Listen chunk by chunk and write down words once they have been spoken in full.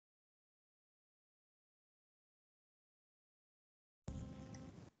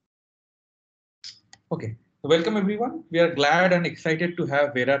Okay, so welcome everyone. We are glad and excited to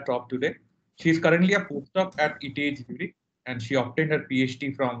have Vera Traub today. She is currently a postdoc at IISc and she obtained her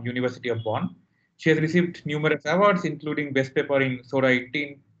PhD from University of Bonn. She has received numerous awards, including Best Paper in SORA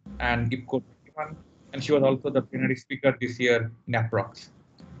 18 and IPCO 21, and she was also the plenary speaker this year in Approx.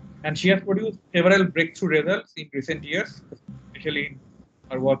 And she has produced several breakthrough results in recent years, especially in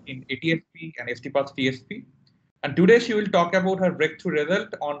her work in ATSP and STPath TSP. And today she will talk about her breakthrough result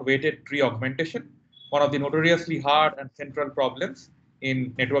on weighted tree augmentation, one of the notoriously hard and central problems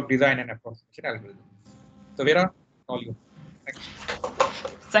in network design and approximation algorithms. So Vera, all you. Thanks.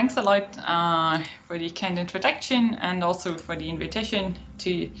 Thanks a lot for the kind introduction and also for the invitation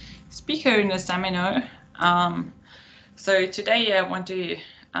to speak here in the seminar. So today I want to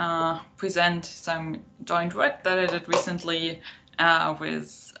present some joint work that I did recently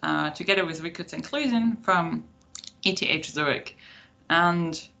together with Ricketts Inclusion from ETH Zurich.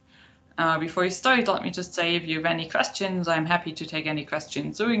 And before we start, let me just say if you have any questions, I'm happy to take any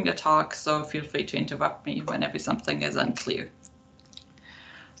questions during the talk, so feel free to interrupt me whenever something is unclear.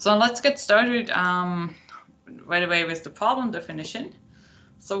 So let's get started right away with the problem definition.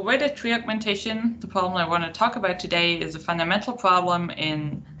 So weighted tree augmentation, the problem I want to talk about today, is a fundamental problem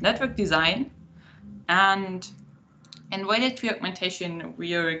in network design. And in weighted tree augmentation,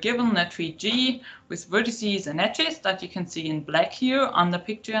 we are given a tree G with vertices and edges that you can see in black here on the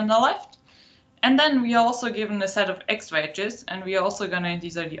picture on the left. And then we are also given a set of X-ray edges, and we are also going to,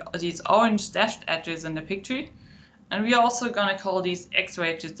 these are these orange dashed edges in the picture. And we are also going to call these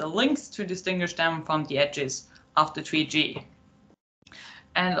X-ray edges the links to distinguish them from the edges of the tree G.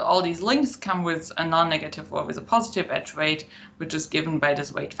 And all these links come with a non-negative or with a positive edge weight, which is given by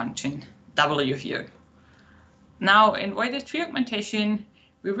this weight function W here. Now, in weighted tree augmentation,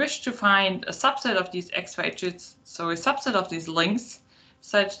 we wish to find a subset of these X-ray edges, so a subset of these links,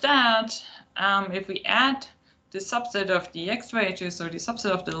 such that if we add the subset of the X-ray edges or the subset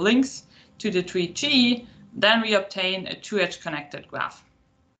of the links to the tree G, then we obtain a two-edge connected graph.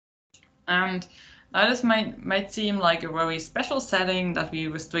 And now this might seem like a very special setting that we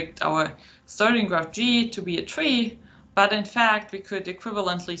restrict our starting graph G to be a tree, but in fact we could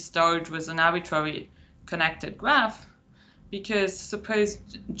equivalently start with an arbitrary connected graph, because suppose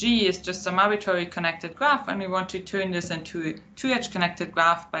G is just some arbitrary connected graph and we want to turn this into a two-edge connected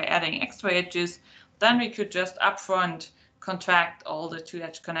graph by adding X-ray edges, then we could just upfront contract all the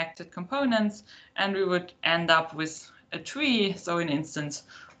two-edge connected components and we would end up with a tree, so an instance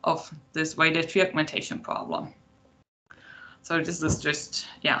of this weighted tree augmentation problem. So this is just,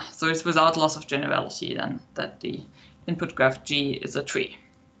 so it's without loss of generality then that the input graph G is a tree.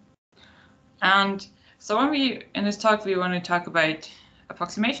 And so in this talk, we want to talk about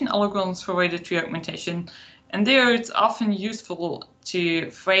approximation algorithms for weighted tree augmentation. And there it's often useful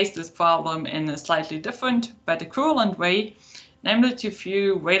to phrase this problem in a slightly different but equivalent way, namely to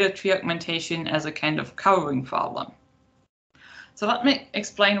view weighted tree augmentation as a kind of covering problem. So let me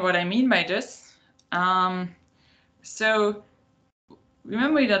explain what I mean by this. So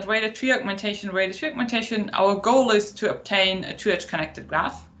remember that weighted tree augmentation, our goal is to obtain a two-edge connected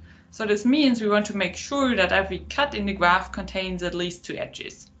graph. So this means we want to make sure that every cut in the graph contains at least two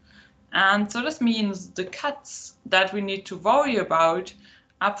edges. And so this means the cuts that we need to worry about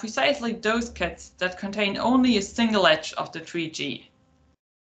are precisely those cuts that contain only a single edge of the tree G.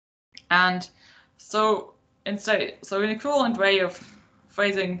 And so an equivalent way of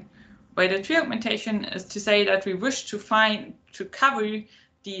phrasing weighted tree augmentation is to say that we wish to cover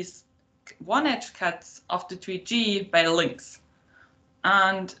these one-edge cuts of the tree G by links.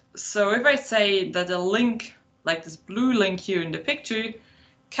 And so if I say that a link, like this blue link here in the picture,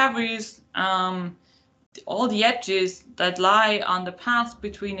 covers all the edges that lie on the path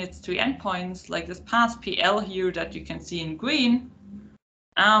between its two endpoints, like this path PL here that you can see in green,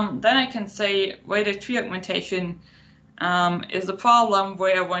 then I can say weighted tree augmentation is a problem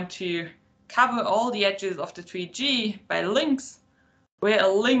where I want to cover all the edges of the tree G by links, where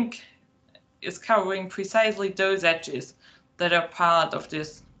a link is covering precisely those edges that are part of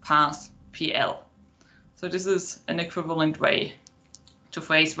this path PL. So this is an equivalent way to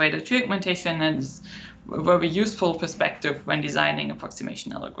phrase weighted tree augmentation, and is a very useful perspective when designing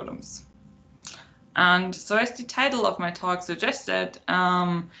approximation algorithms. And so as the title of my talk suggested,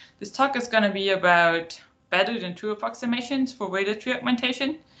 this talk is going to be about better-than-2 approximations for weighted tree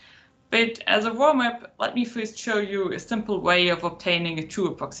augmentation. But as a warm-up, let me first show you a simple way of obtaining a true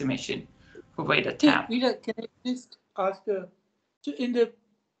approximation for weighted TAP. Rita, can I just ask, so in the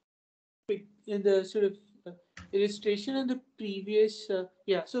sort of illustration in the previous,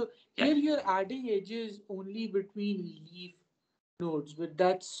 here you're adding edges only between leaf nodes, but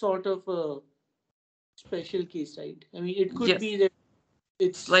that's sort of a special case, right? I mean, it could Yes. be that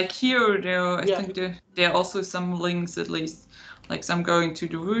it's like here, I Yeah. think there are also some links, at least, like some going to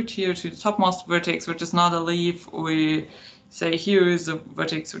the root here, to the topmost vertex, which is not a leaf, or say here is a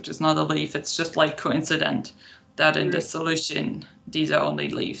vertex which is not a leaf. It's just like coincident that in the Right. solution these are only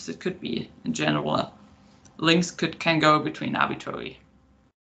leaves. It could be in general. Links can go between arbitrary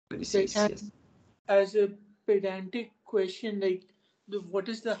vertices. And Yes. as a pedantic question, like what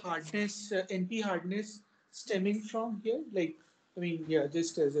is the hardness, NP hardness stemming from here? Like, I mean, yeah,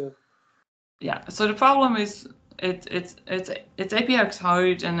 just as a Yeah. So the problem is it's APX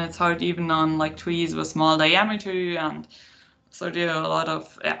hard, and it's hard even on like trees with small diameter, and so there are a lot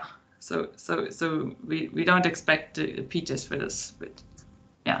of So we don't expect Peters for this, but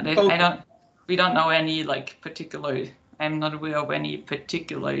yeah, Okay. we don't know any like particular. I'm not aware of any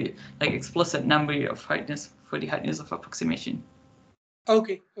particular like explicit number of hardness for the hardness of approximation.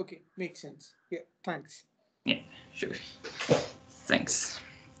 Okay, makes sense. Yeah, thanks. Yeah, sure. Thanks.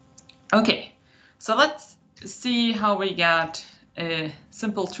 Okay, so let's see how we get a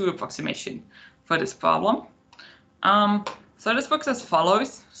simple true approximation for this problem. So this works as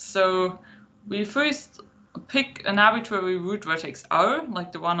follows. So we first pick an arbitrary root vertex R,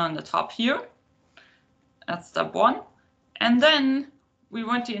 like the one on the top here. That's step one. And then we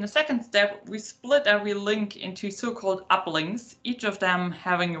want to, in the second step, we split every link into so-called uplinks, each of them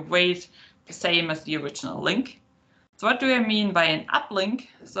having a weight the same as the original link. So what do I mean by an uplink?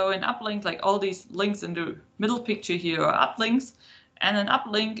 So an uplink, like all these links in the middle picture here, are uplinks. And an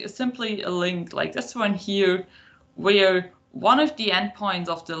uplink is simply a link like this one here, where one of the endpoints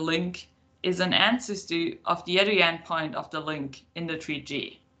of the link is an ancestor of the other endpoint of the link in the tree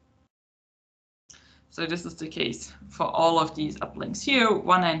G. So this is the case for all of these uplinks here.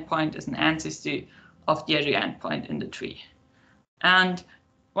 One endpoint is an ancestor of the other endpoint in the tree. And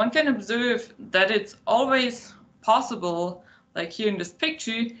one can observe that it's always possible, like here in this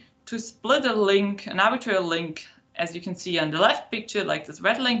picture, to split a link, an arbitrary link, as you can see on the left picture, like this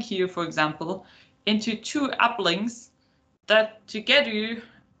red link here, for example, into two uplinks that together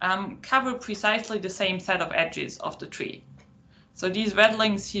cover precisely the same set of edges of the tree. So these red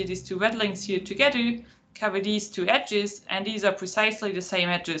links here, these two red links here together cover these two edges, and these are precisely the same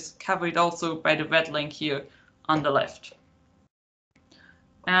edges covered also by the red link here on the left.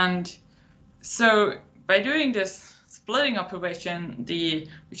 And so by doing this splitting operation, we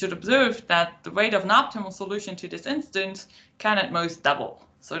should observe that the weight of an optimal solution to this instance can at most double.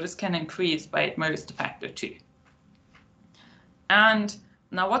 So this can increase by at most a factor 2. And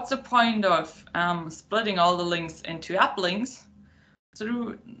now what's the point of splitting all the links into uplinks?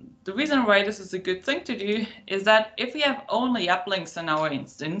 So the reason why this is a good thing to do is that if we have only uplinks in our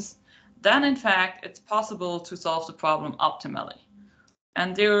instance, then in fact it's possible to solve the problem optimally.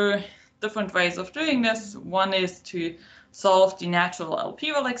 And there are different ways of doing this. One is to solve the natural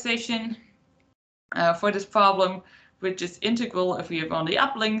LP relaxation for this problem, which is integral if we have only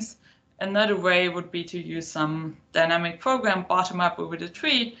uplinks. Another way would be to use some dynamic program bottom up over the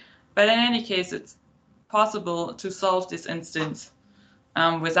tree, but in any case, it's possible to solve this instance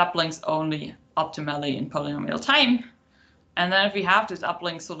with uplinks only optimally in polynomial time. And then if we have this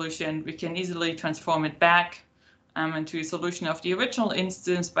uplink solution, we can easily transform it back into a solution of the original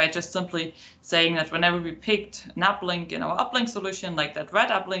instance by just simply saying that whenever we picked an uplink in our uplink solution, like that red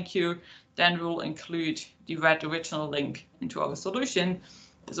uplink here, then we'll include the red original link into our solution.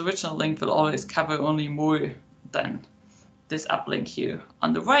 This original link will always cover only more than this uplink here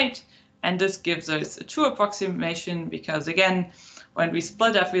on the right. And this gives us a true approximation because, again, when we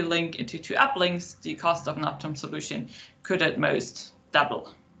split every link into two uplinks, the cost of an optimum solution could at most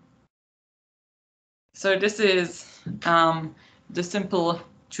double. So this is the simple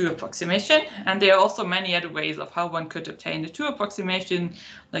true approximation. And there are also many other ways of how one could obtain the true approximation,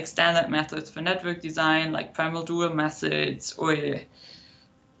 like standard methods for network design, like primal dual methods, or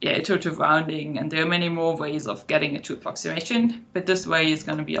iterative rounding. And there are many more ways of getting a true approximation, but this way is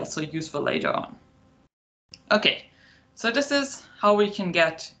going to be also useful later on. Okay, so this is how we can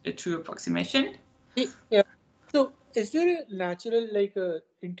get a true approximation. Yeah. So is there a natural, like a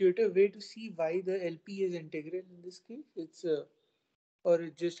intuitive way to see why the LP is integral in this case? It's or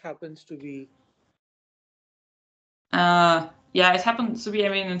it just happens to be. Yeah, it happens to be. I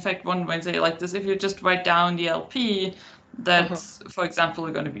mean, in fact, one might say like this: if you just write down the LP, that's for example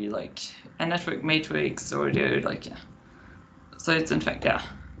going to be like a network matrix, or like So it's in fact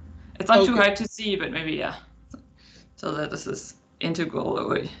it's not too hard to see, but maybe so that this is integral,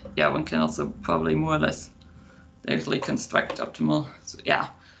 or one can also probably more or less directly construct optimal. So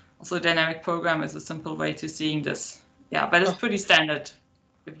also dynamic program is a simple way to seeing this. But it's pretty standard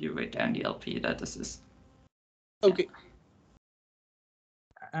if you write down the LP that this is Okay.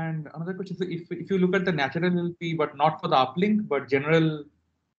 And another question, so if you look at the natural LP, but not for the uplink, but general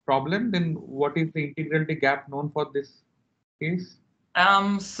problem, then what is the integrality gap known for this case?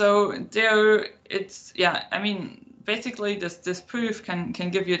 So there, it's, yeah, I mean, basically this proof can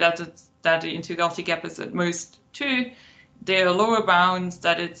give you that that the integrality gap is at most 2. There are lower bounds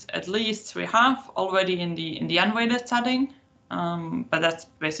that it's at least 3.5 already in the unweighted setting, but that's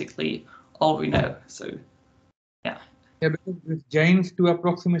basically all we know. So yeah. Yeah, because this Jain's 2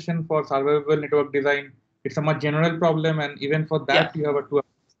 approximation for survivable network design, it's a much general problem, and even for that you have a 2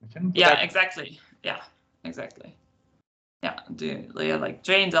 approximation. So yeah, exactly. Yeah, exactly. Yeah, like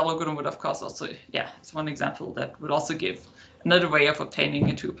Jain's algorithm would of course also, yeah, it's one example that would also give another way of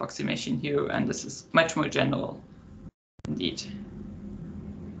obtaining a 2 approximation here, and this is much more general indeed.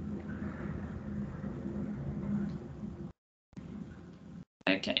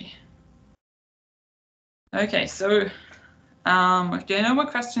 Okay. Okay, so if there are no more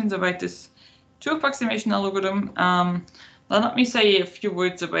questions about this 2 approximation algorithm, then let me say a few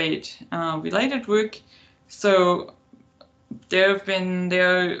words about related work. So prior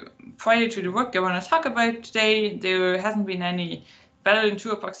to the work I want to talk about today, there hasn't been any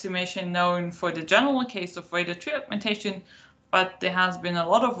Better-Than-2 approximation known for the general case of weighted tree augmentation, but there has been a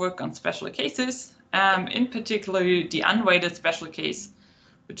lot of work on special cases, in particular the unweighted special case,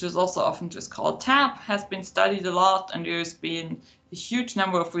 which is also often just called TAP, has been studied a lot, and there's been a huge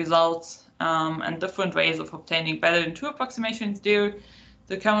number of results and different ways of obtaining Better-Than-2 approximations there.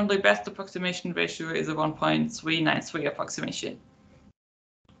 The currently best approximation ratio is a 1.393 approximation.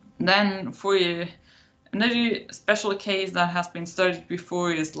 Then for another special case that has been studied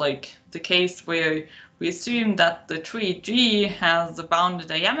before is like the case where we assume that the tree G has a bounded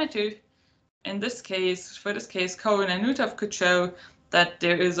diameter. In this case, for this case, Cohen and Nutov could show that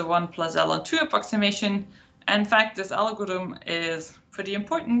there is a 1 plus ln 2 approximation. In fact, this algorithm is pretty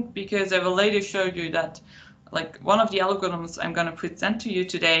important because I will later show you that like one of the algorithms I'm going to present to you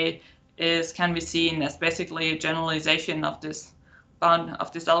today can be seen as basically a generalization of this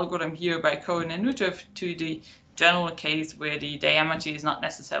algorithm here by Cohen and Nutov to the general case where the diameter is not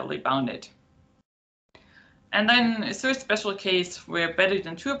necessarily bounded. And then a third special case where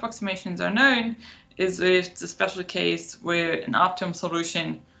Better-Than-2 approximations are known is if the special case where an optimum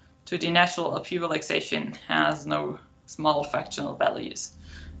solution to the natural LP relaxation has no small fractional values.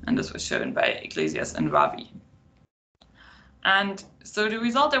 And this was shown by Iglesias and Ravi. And so the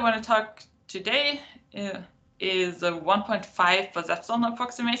result I want to talk today is a 1.5 plus epsilon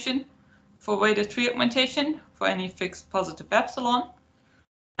approximation for weighted tree augmentation for any fixed positive epsilon.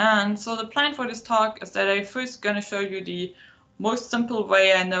 And so the plan for this talk is that I'm first going to show you the most simple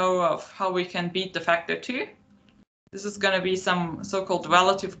way I know of how we can beat the factor 2. This is going to be some so-called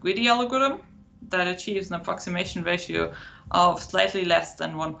relative greedy algorithm that achieves an approximation ratio of slightly less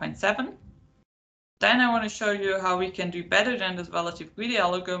than 1.7. Then I want to show you how we can do better than this relative greedy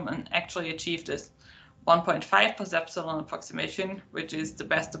algorithm and actually achieve this 1.5 plus epsilon approximation, which is the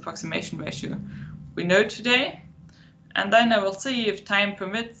best approximation ratio we know today. And then I will see, if time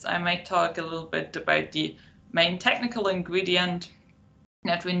permits, I might talk a little bit about the main technical ingredient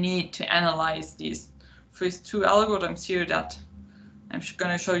that we need to analyze these first 2 algorithms here that I'm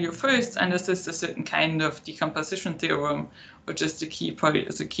going to show you first. And this is a certain kind of decomposition theorem, which is the key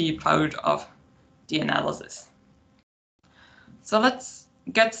part of the analysis. So let's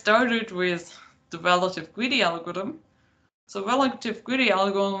get started with the relative greedy algorithm. So relative greedy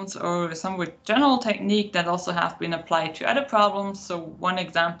algorithms are a somewhat general technique that also have been applied to other problems. So one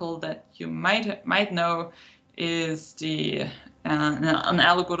example that you might know is an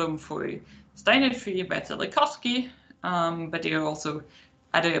algorithm for Steiner tree by Tsiolkovsky, but there are also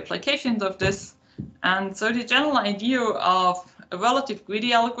other applications of this. And so the general idea of a relative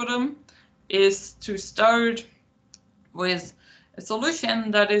greedy algorithm is to start with a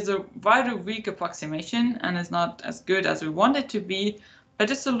solution that is a rather weak approximation and is not as good as we want it to be, but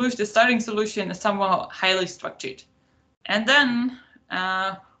the starting solution is somehow highly structured. And then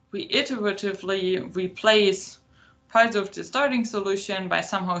we iteratively replace parts of the starting solution by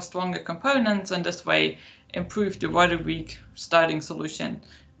somehow stronger components, and this way improve the rather weak starting solution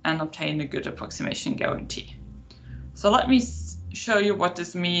and obtain a good approximation guarantee. So let me show you what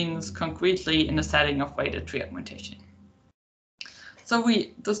this means concretely in the setting of weighted tree augmentation. So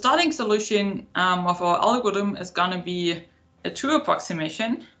the starting solution of our algorithm is going to be a 2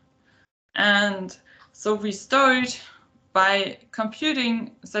 approximation. And so we start by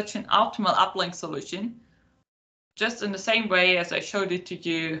computing such an optimal uplink solution, just in the same way as I showed it to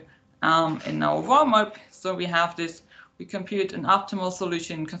you in our warm-up. So we compute an optimal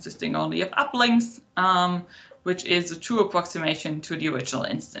solution consisting only of uplinks, which is a true approximation to the original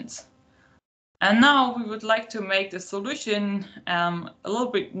instance. And now we would like to make the solution a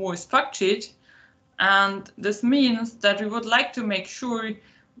little bit more structured. And this means that we would like to make sure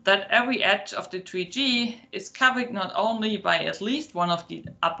that every edge of the tree G is covered not only by at least one of the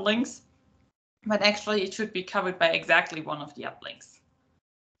uplinks, but actually it should be covered by exactly one of the uplinks.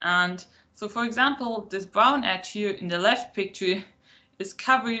 And so, for example, this brown edge here in the left picture is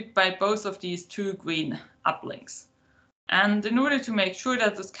covered by both of these two green uplinks. And in order to make sure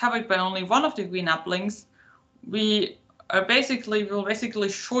that it's covered by only one of the green uplinks, we will basically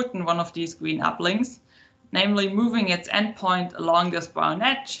shorten one of these green uplinks, namely moving its endpoint along this brown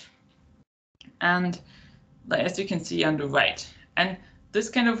edge, and as you can see on the right. And this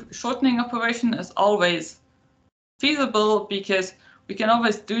kind of shortening operation is always feasible because we can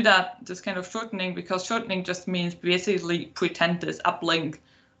always do this kind of shortening, because shortening just means basically pretend this uplink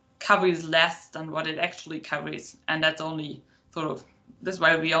covers less than what it actually covers, and that's only this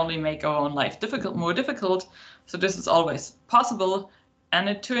way we only make our own life more difficult. So this is always possible, and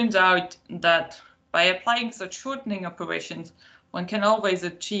it turns out that by applying such shortening operations, one can always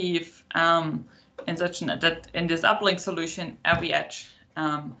achieve that in this uplink solution, every edge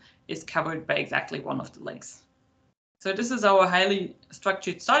is covered by exactly one of the links. So this is our highly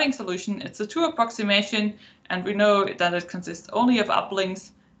structured starting solution. It's a true approximation, and we know that it consists only of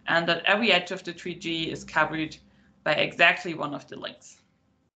uplinks, and that every edge of the tree G is covered by exactly one of the links.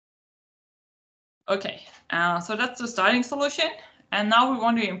 Okay, so that's the starting solution, and now we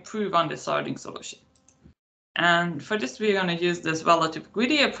want to improve on the starting solution. And for this, we're going to use this relative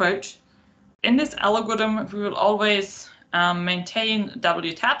greedy approach. In this algorithm, we will always maintain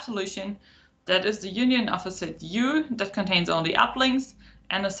WTAP solution, that is the union of a set U that contains only uplinks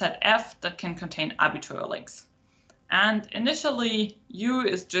and a set F that can contain arbitrary links. And initially, U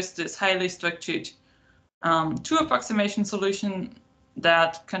is just this highly structured true approximation solution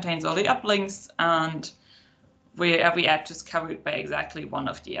that contains all the uplinks and where every edge is covered by exactly one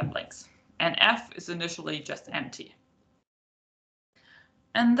of the uplinks. And F is initially just empty.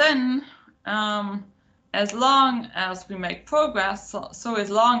 And then, as long as we make progress, so as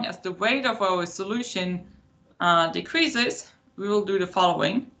long as the weight of our solution decreases, we will do the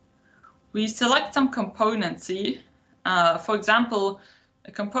following. We select some component C. For example,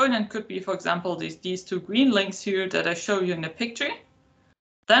 a component could be, for example, these two green links here that I show you in the picture.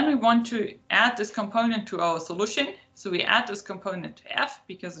 Then we want to add this component to our solution. So we add this component to F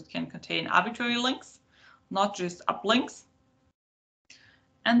because it can contain arbitrary links, not just uplinks.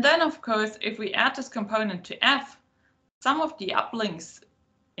 And then, of course, if we add this component to F, some of the uplinks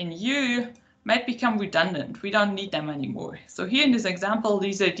in U might become redundant. We don't need them anymore. So here in this example,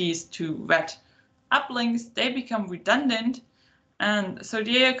 these are these two red uplinks. They become redundant. And so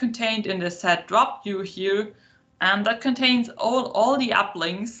they are contained in the set drop U here, and that contains all the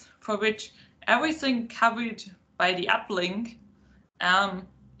uplinks for which everything covered by the uplink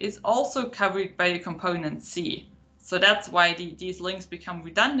is also covered by the component C. So that's why these links become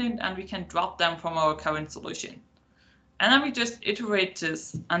redundant, and we can drop them from our current solution. And then we just iterate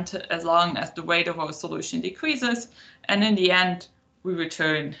this until as long as the weight of our solution decreases, and in the end, we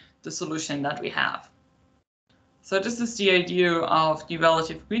return the solution that we have. So this is the idea of the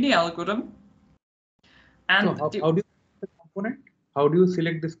relative greedy algorithm. And so how do you select the component? How do you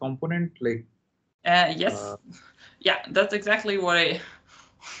select this component? Yes, yeah, that's exactly what I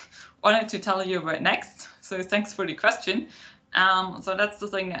wanted to tell you about next. So thanks for the question. So that's the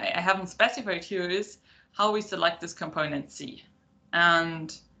thing I haven't specified here is how we select this component C.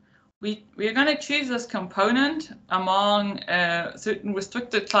 And we are going to choose this component among a certain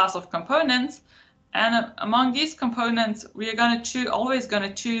restricted class of components. And among these components, we are always going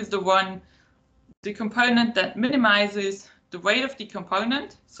to choose the component that minimizes the weight of the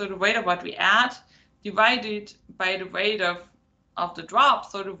component, so the weight of what we add, divided by the weight of the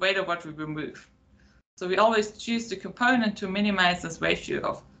drop, so the weight of what we remove. So we always choose the component to minimize this ratio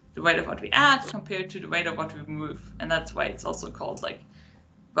of the weight of what we add compared to the weight of what we remove. And that's why it's also called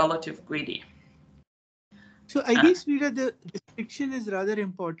relative greedy. So I guess, Vera, the restriction is rather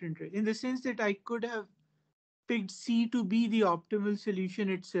important, right? In the sense that I could have picked C to be the optimal solution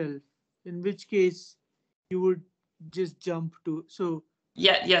itself, in which case you would just jump to. So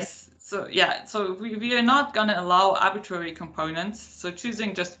yes. So we are not going to allow arbitrary components. So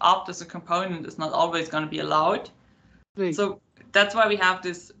choosing just opt as a component is not always going to be allowed. Right. So that's why we have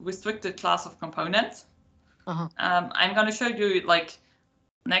this restricted class of components. I'm going to show you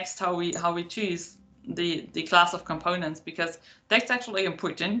next how we choose the class of components, because that's actually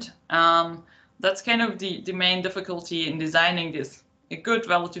important. That's kind of the main difficulty in designing a good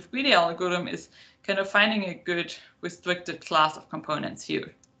relative greedy algorithm is kind of finding a good restricted class of components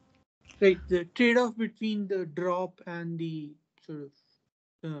here. Right, the trade-off between the drop and the sort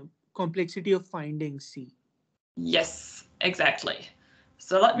of complexity of finding C. Yes, exactly.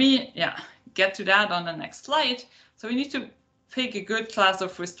 So let me get to that on the next slide. So we need to pick a good class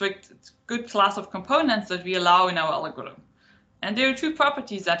of components that we allow in our algorithm. And there are two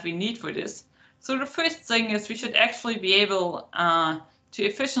properties that we need for this. So the first thing is we should actually be able to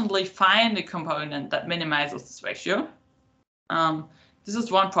efficiently find a component that minimizes this ratio. This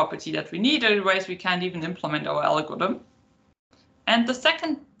is one property that we need, otherwise we can't even implement our algorithm. And the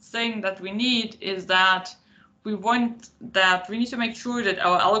second thing that we need is that we need to make sure that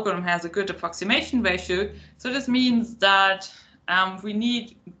our algorithm has a good approximation ratio. So this means that we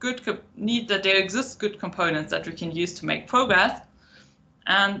need that there exists good components that we can use to make progress.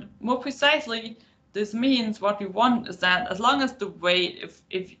 And more precisely, this means what we want is that as long as the weight,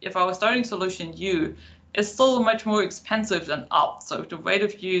 if our starting solution U is still much more expensive than opt, so if the weight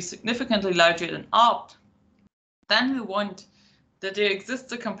of U is significantly larger than opt, then we want that there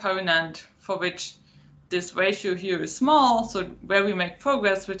exists a component for which this ratio here is small, so where we make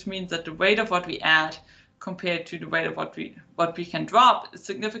progress, which means that the weight of what we add compared to the weight of what we can drop is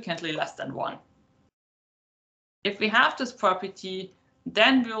significantly less than 1. If we have this property,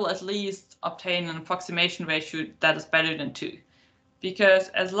 then we'll at least obtain an approximation ratio that is better than 2. Because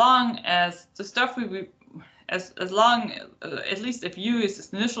as long as the stuff at least if U is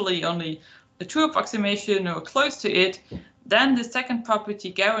initially only a true approximation or close to it, then the second property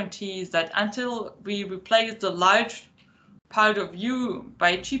guarantees that until we replace the large part of U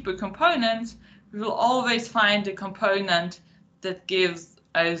by cheaper components, we will always find a component that gives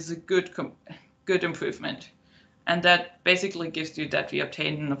us a good improvement. And that basically gives you that we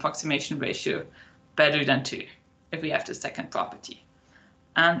obtain an approximation ratio better than 2 if we have the second property.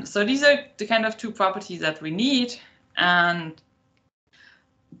 And so these are the kind of two properties that we need. And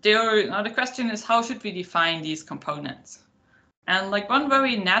now the question is, how should we define these components? And like one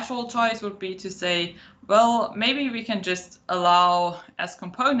very natural choice would be to say, well, maybe we can just allow as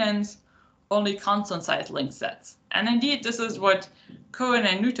components only constant size link sets. And indeed, this is what Cohen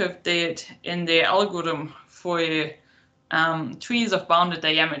and Nutov did in their algorithm for trees of bounded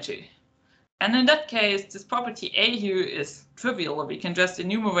diameter. And in that case, this property A here is trivial. We can just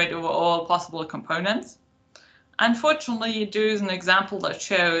enumerate over all possible components. Unfortunately, there is an example that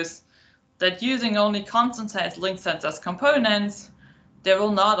shows that using only constant size link sets as components, there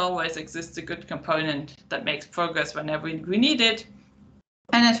will not always exist a good component that makes progress whenever we need it.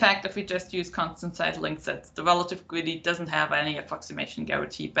 And in fact, if we just use constant size link sets, the relative greedy doesn't have any approximation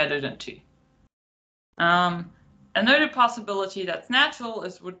guarantee better than 2. Another possibility that's natural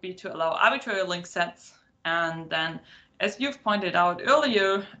would be to allow arbitrary link sets. And then, as you've pointed out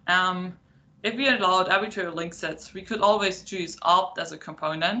earlier, if we allowed arbitrary link sets, we could always choose opt as a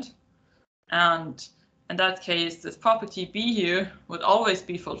component. And in that case, this property B here would always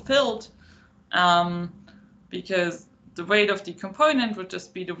be fulfilled because the weight of the component would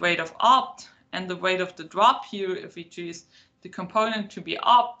just be the weight of opt, and the weight of the drop here, if we choose the component to be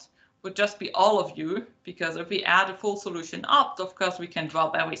opt, would just be all of U, because if we add a full solution opt, of course, we can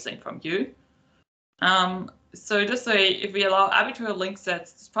drop everything from U. So this way, if we allow arbitrary link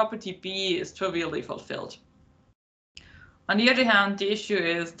sets, this property B is trivially fulfilled. On the other hand, the issue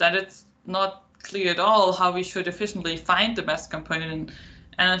is that it's not clear at all how we should efficiently find the best component.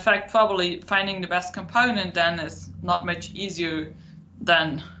 And in fact, probably finding the best component then is not much easier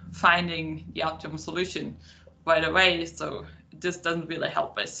than finding the optimal solution right away. So this doesn't really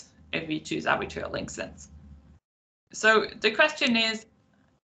help us if we choose arbitrary link sets. So the question is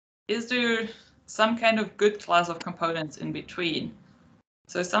there some kind of good class of components in between?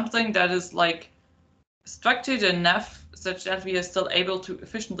 So something that is like structured enough such that we are still able to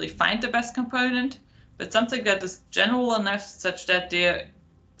efficiently find the best component, but something that is general enough such that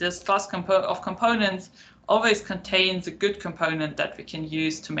this class of components always contains a good component that we can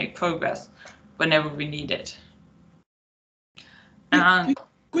use to make progress whenever we need it. And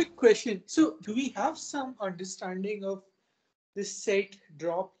quick question. So do we have some understanding of this set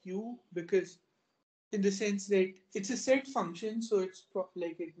drop U? Because in the sense that it's a set function, so it's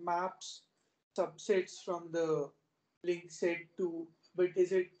like it maps subsets from the link set to, but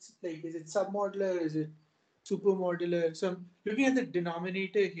is it submodular? Is it supermodular? So I'm looking at the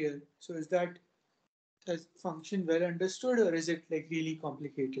denominator here. So is that a function well understood, or is it like really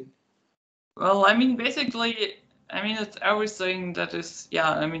complicated? Well, I mean, basically, I mean, it's everything that is,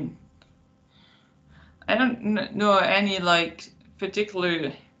 yeah, I mean, I don't know any like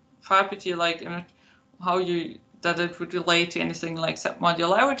particular property like how you that it would relate to anything like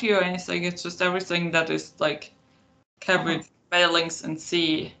submodularity or anything. It's just everything that is like covered by the links in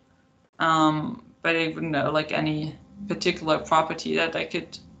C. But I wouldn't know like any particular property that I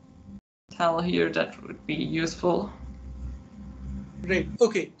could tell here that would be useful. Right.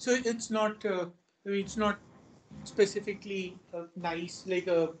 Okay. So it's not. It's not specifically nice, like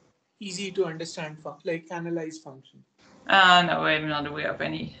a easy to understand, like analyze function. No, I'm not aware of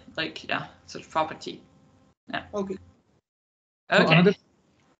any like such property. Yeah. Okay. Okay.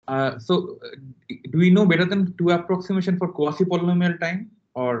 So do we know better than 2 approximation for quasi-polynomial time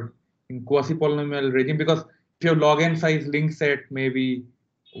or in quasi-polynomial regime? Because if you have log n size link set, maybe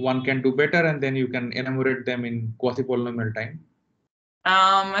one can do better, and then you can enumerate them in quasi-polynomial time.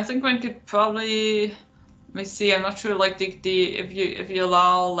 I think one could probably, let me see, I'm not sure like the if you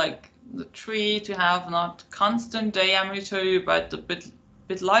allow like the tree to have not constant diameter but a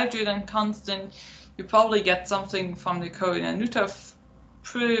bit larger than constant, you probably get something from the Kohen-Anutov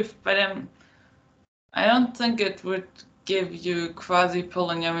proof, but I don't think it would give you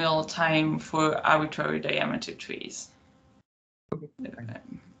quasi-polynomial time for arbitrary diameter trees. Okay.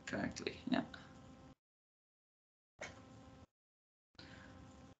 Correctly, yeah.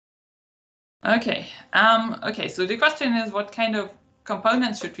 Okay. Okay. So the question is, what kind of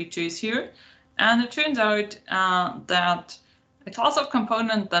components should we choose here? And it turns out that a class of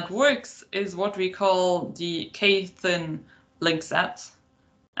component that works is what we call the k-thin link sets.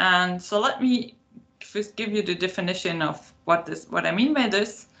 And so let me first give you the definition of what I mean by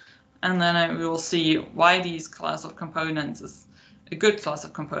this, and then we will see why these class of components is a good class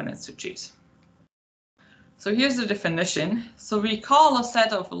of components to choose. So here's the definition. So we call a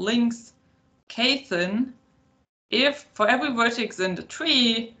set of links k-thin if for every vertex in the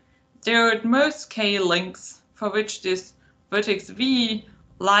tree there are at most k links for which this vertex v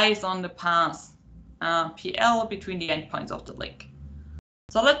lies on the path PL between the endpoints of the link.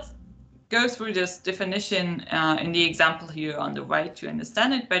 So let's go through this definition in the example here on the right to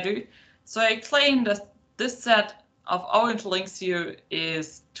understand it better. So I claim that this set of orange links here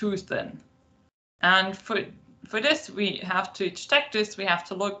is too thin. And for this, we have to check this. We have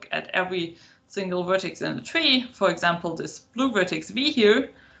to look at every single vertex in the tree, for example, this blue vertex v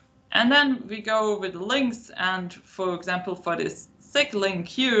here. And then we go with the links. And for example, for this thick link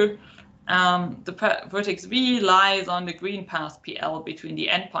here, the vertex v lies on the green path PL between the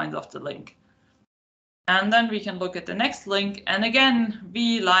endpoints of the link. And then we can look at the next link. And again,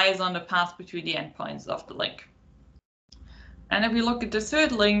 v lies on the path between the endpoints of the link. And if we look at the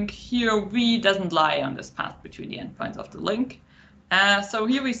third link, here v doesn't lie on this path between the endpoints of the link. So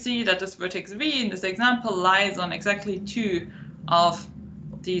here we see that this vertex v in this example lies on exactly 2 of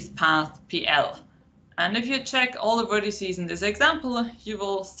these paths PL. And if you check all the vertices in this example, you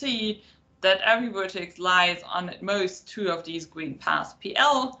will see that every vertex lies on at most 2 of these green paths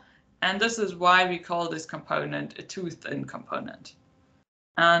PL. And this is why we call this component a too-thin component.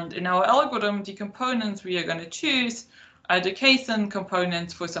 And in our algorithm, the components we are going to choose are the k-thin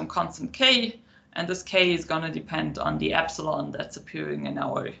components for some constant k, and this k is going to depend on the epsilon that's appearing in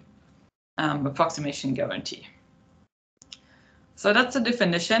our approximation guarantee. So that's the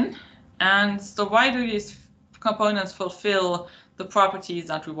definition. And so why do these components fulfill the properties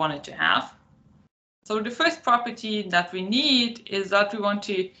that we wanted to have? So the first property that we need is that we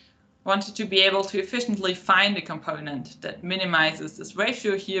wanted to be able to efficiently find a component that minimizes this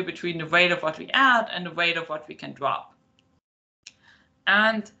ratio here between the weight of what we add and the weight of what we can drop.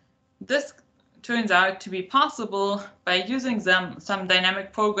 And this turns out to be possible by using some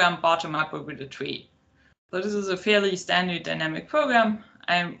dynamic program bottom up over the tree. So this is a fairly standard dynamic program.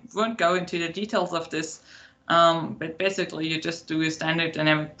 I won't go into the details of this, but basically you just do a standard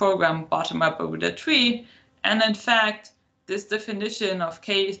dynamic program bottom up over the tree. And in fact, this definition of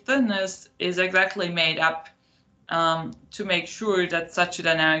k-thinness is exactly made up to make sure that such a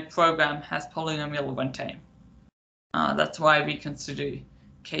dynamic program has polynomial runtime. That's why we consider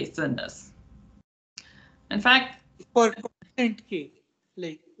k-thinness. In fact, for constant k,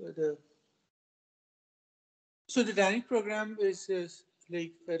 like so the dynamic program is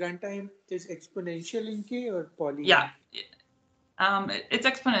like runtime is exponential in k or poly? Yeah, it's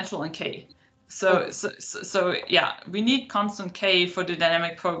exponential in k. So, okay. so yeah, we need constant k for the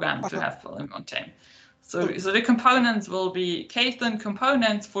dynamic program to have polynomial runtime. So the components will be k-thin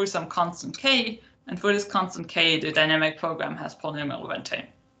components for some constant k, and for this constant k, the dynamic program has polynomial runtime.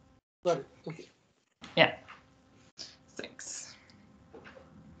 Got it. Okay. Yeah. Thanks.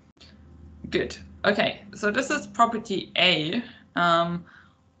 Good. Okay. So this is property A. Now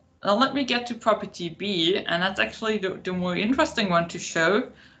let me get to property B, and that's actually the more interesting one to show.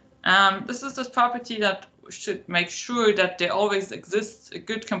 This is this property that should make sure that there always exists a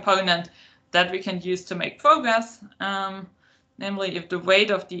good component that we can use to make progress. Namely, if the weight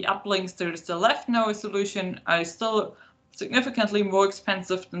of the uplinks to the left node solution are still significantly more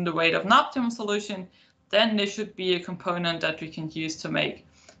expensive than the weight of an optimal solution, then there should be a component that we can use to make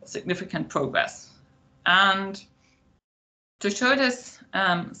significant progress. And to show this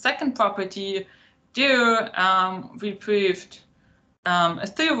second property, there we proved a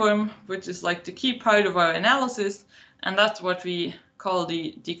theorem, which is like the key part of our analysis, and that's what we call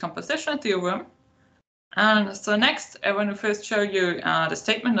the decomposition theorem. And so next, I want to first show you the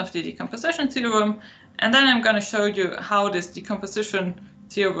statement of the decomposition theorem, and then I'm going to show you how this decomposition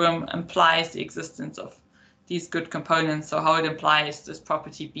theorem implies the existence of these good components, so how it implies this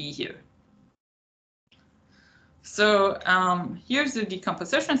property B here. So here's the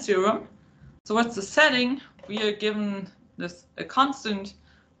decomposition theorem. So what's the setting? We are given this a constant,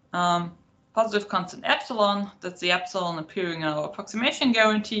 positive constant epsilon. That's the epsilon appearing in our approximation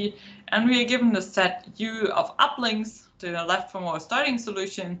guarantee. And we are given the set U of uplinks to the left from our starting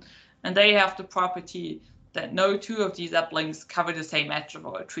solution. And they have the property that no two of these uplinks cover the same edge of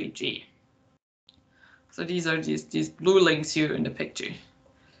our tree G. So these are these blue links here in the picture.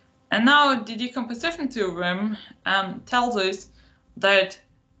 And now the decomposition theorem tells us that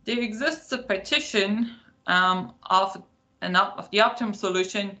there exists a partition of the optimum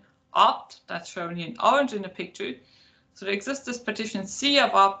solution opt, that's shown here in orange in the picture. So there exists this partition C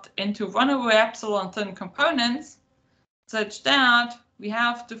of opt into 1 over epsilon thin components, such that we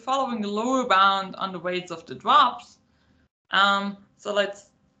have the following lower bound on the weights of the drops. So let's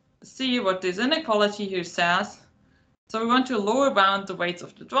see what this inequality here says. So we want to lower bound the weights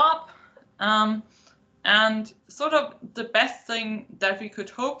of the drop. And sort of the best thing that we could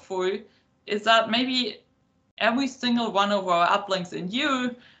hope for is that maybe every single one of our uplinks in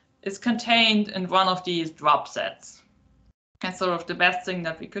U is contained in one of these drop sets. And sort of the best thing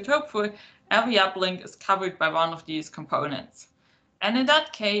that we could hope for, every uplink is covered by one of these components. And in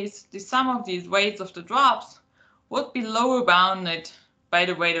that case, the sum of these weights of the drops would be lower bounded by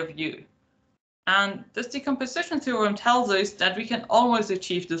the weight of U. And this decomposition theorem tells us that we can always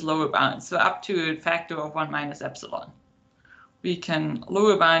achieve this lower bound, so up to a factor of 1 minus epsilon. We can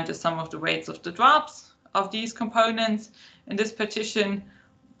lower bound the sum of the weights of the drops of these components in this partition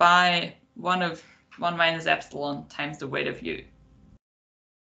by 1 minus epsilon times the weight of U.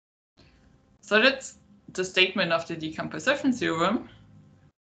 So that's the statement of the decomposition theorem.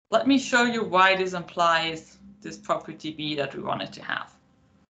 Let me show you why this implies this property B that we wanted to have.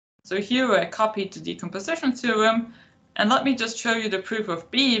 So here I copied the decomposition theorem, and let me just show you the proof of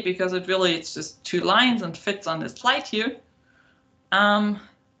B, because it's just 2 lines and fits on this slide here.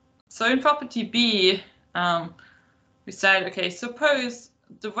 So in property B, we said, okay, suppose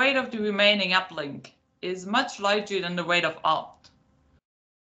the weight of the remaining uplink is much larger than the weight of opt.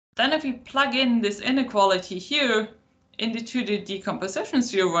 Then if we plug in this inequality here into the decomposition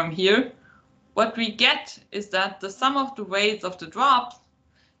theorem here, what we get is that the sum of the weights of the drops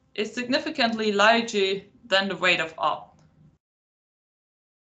is significantly larger than the weight of opt.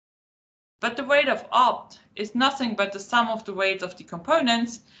 But the weight of opt is nothing but the sum of the weights of the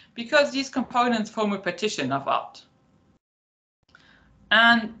components, because these components form a partition of opt.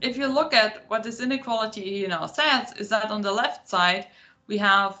 And if you look at what this inequality here now says, is that on the left side, we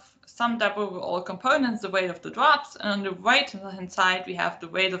have summed up over all components the weight of the drops, and on the right hand side, we have the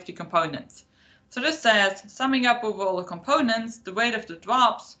weight of the components. So this says, summing up over all the components, the weight of the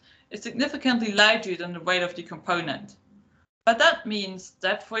drops is significantly larger than the weight of the component. But that means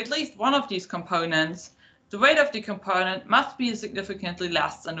that for at least one of these components, the weight of the component must be significantly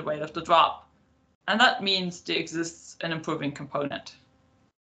less than the weight of the drop. And that means there exists an improving component.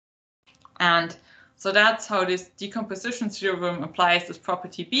 And so that's how this decomposition theorem applies this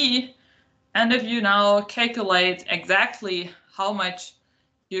property B. And if you now calculate exactly how much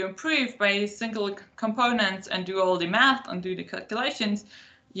you improve by single components and do all the math and do the calculations,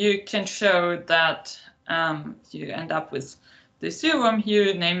 you can show that you end up with the theorem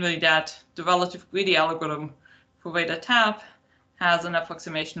here, namely that the relative greedy algorithm for WTAP has an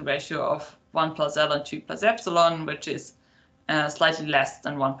approximation ratio of 1 plus L and 2 plus epsilon, which is slightly less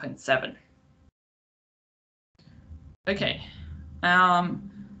than 1.7. Okay,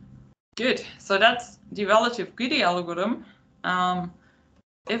 good. So that's the relative greedy algorithm.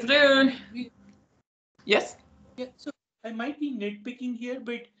 If there, yes? Yeah, so I might be nitpicking here,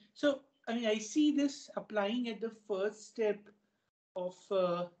 but so I mean, I see this applying at the first step of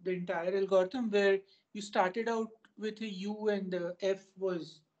the entire algorithm, where you started out with a U and the F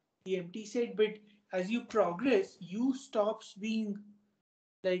was the empty set, but as you progress, U stops being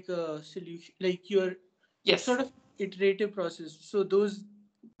like a solution, like Yes. Sort of iterative process. So those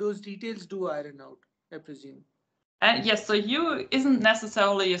details do iron out, I presume. Yes, so U isn't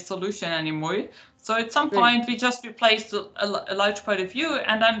necessarily a solution anymore. So at some Right. point we just replaced a large part of U,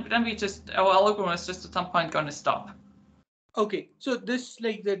 and then we just, our algorithm is just at some point going to stop. Okay, so this,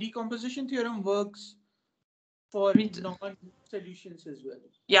 like, the decomposition theorem works for non-solutions as well.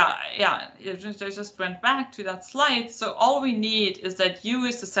 Yeah, I just went back to that slide. So all we need is that U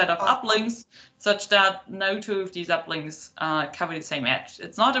is a set of uplinks such that no two of these uplinks cover the same edge.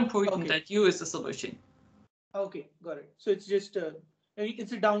 It's not important that U is a solution. Okay, got it. So it's just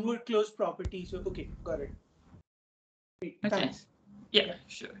it's a downward closed property. So okay, got it. Great, okay. Thanks. Yeah,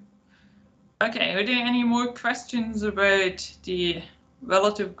 sure. Okay, are there any more questions about the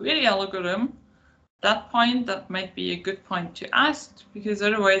relative greedy algorithm? That point, that might be a good point to ask, because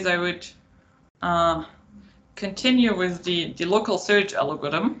otherwise I would continue with the local search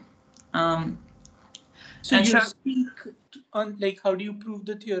algorithm. So you speak on, like, how do you prove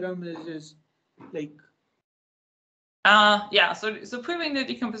the theorem is like? Yeah, so proving the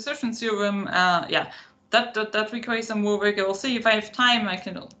decomposition theorem, yeah, that requires some more work. We'll see if I have time, I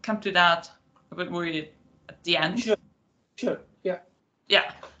can come to that a bit more at the end. Sure, yeah.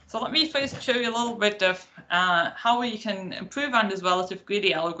 Yeah, so let me first show you a little bit of how we can improve on this relative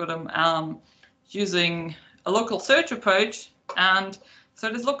greedy algorithm using a local search approach. And so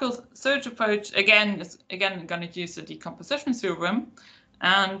this local search approach, again, is going to use the decomposition theorem.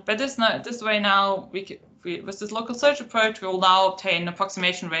 And by this way now, with this local search approach, we will now obtain an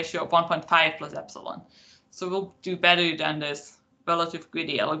approximation ratio of 1.5 plus epsilon. So we'll do better than this relative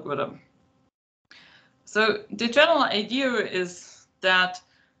greedy algorithm. So the general idea is that,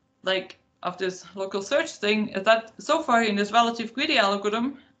 like, of this local search thing, is that so far in this relative greedy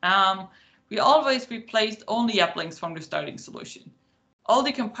algorithm, we always replaced only uplinks from the starting solution. All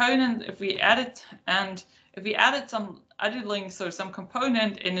the components, if we added some other links or some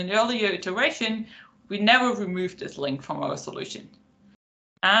component in an earlier iteration, we never removed this link from our solution.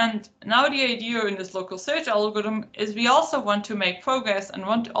 And now the idea in this local search algorithm is we also want to make progress and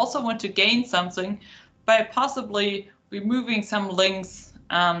also want to gain something by possibly removing some links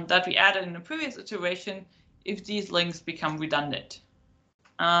that we added in the previous iteration if these links become redundant.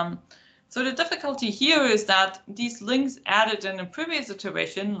 So the difficulty here is that these links added in a previous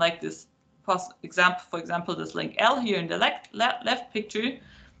iteration, like this, for example, this link L here in the left picture,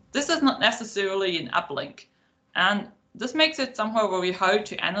 this is not necessarily an uplink. And this makes it somehow very hard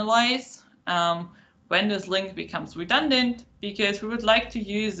to analyze when this link becomes redundant, because we would like to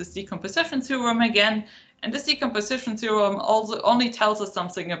use this decomposition theorem again. And this decomposition theorem also only tells us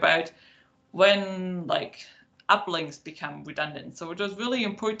something about when, like, uplinks become redundant. So it was really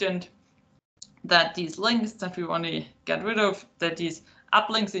important that these links that we want to get rid of, that these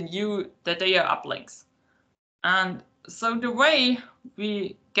uplinks in U, that they are uplinks. And so the way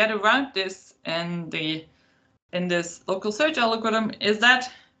we get around this in this local search algorithm is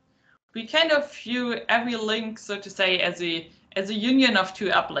that we kind of view every link, so to say, as a union of two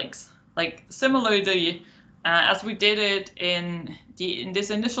uplinks, like similarly as we did it in this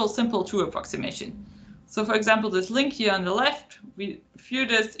initial simple 2 approximation. So for example, this link here on the left, we view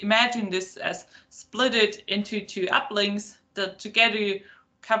this, imagine this as split it into two uplinks that together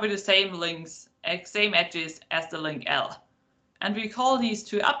cover the same links, same edges as the link L. And we call these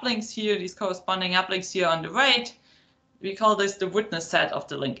two uplinks here, these corresponding uplinks here on the right, we call this the witness set of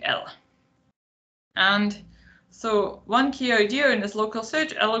the link L. And so one key idea in this local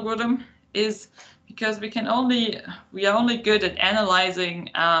search algorithm is, because we are only good at analyzing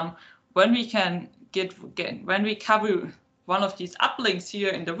when we cover one of these uplinks here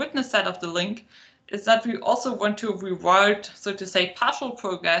in the witness set of the link, is that we also want to reward, so to say, partial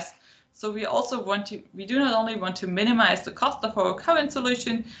progress. So we do not only want to minimize the cost of our current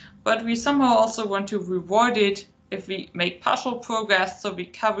solution, but we somehow also want to reward it if we make partial progress. So we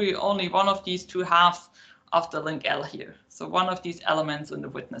cover only one of these two halves of the link L here. So one of these elements in the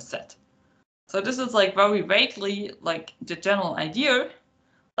witness set. So this is, like, very vaguely, like, the general idea.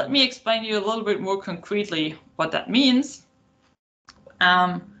 Let me explain to you a little bit more concretely what that means.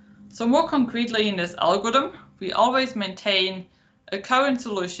 So more concretely in this algorithm, we always maintain a current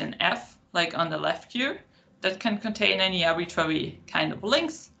solution F, like on the left here, that can contain any arbitrary kind of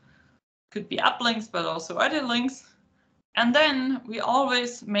links. Could be uplinks, but also other links. And then we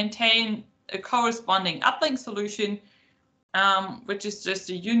always maintain a corresponding uplink solution, which is just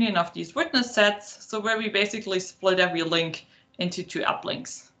a union of these witness sets. So where we basically split every link into two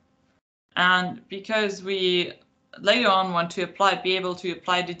uplinks. And because we later on want to be able to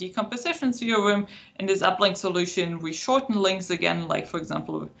apply the decomposition theorem in this uplink solution, we shorten links again, like for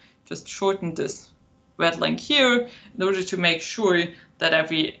example, just shorten this red link here in order to make sure that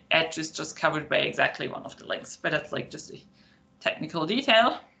every edge is just covered by exactly one of the links. But that's like just a technical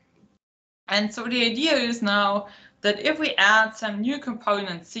detail. And so the idea is now that if we add some new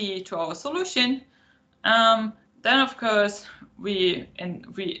component C to our solution, then of course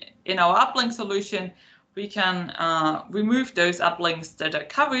in our uplink solution we can remove those uplinks that are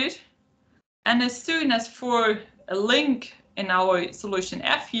covered. And as soon as for a link in our solution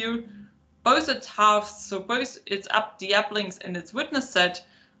F here, both its halves, so both the uplinks and its witness set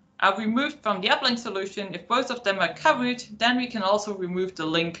are removed from the uplink solution. If both of them are covered, then we can also remove the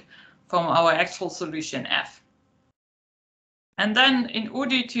link from our actual solution F. And then in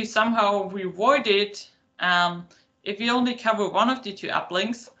order to somehow reward it, if we only cover one of the two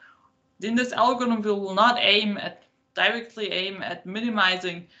uplinks, then this algorithm will not directly aim at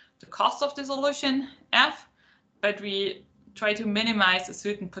minimizing the cost of the solution F, but we try to minimize a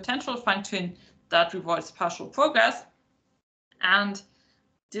certain potential function that rewards partial progress. And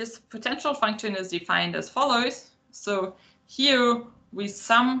this potential function is defined as follows. So here we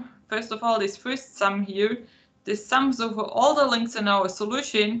sum, first of all, this first sum here, this sums over all the links in our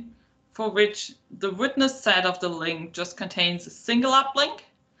solution for which the witness set of the link just contains a single uplink.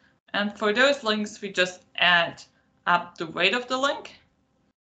 And for those links, we just add up the weight of the link.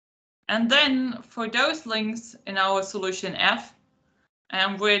 And then for those links in our solution F,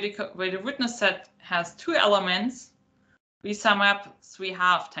 where the witness set has two elements, we sum up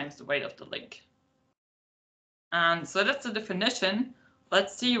 3/2 times the weight of the link. And so that's the definition.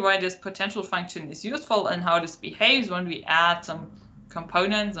 Let's see why this potential function is useful and how this behaves when we add some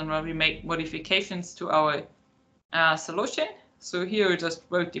components and when we make modifications to our solution. So here we just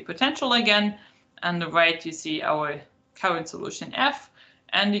wrote the potential again, and on the right you see our current solution F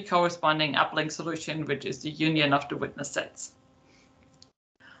and the corresponding uplink solution, which is the union of the witness sets.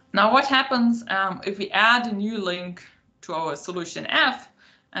 Now what happens if we add a new link to our solution F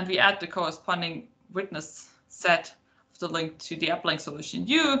and we add the corresponding witness set of the link to the uplink solution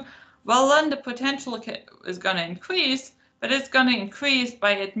U? Well, then the potential is going to increase, but it's going to increase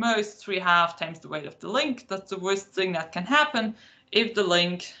by at most 3/2 times the weight of the link. That's the worst thing that can happen if the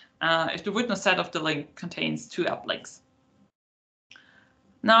link, if the witness set of the link contains two uplinks.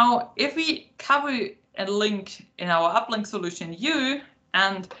 Now, if we cover a link in our uplink solution U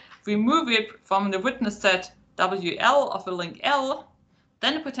and remove it from the witness set WL of the link L,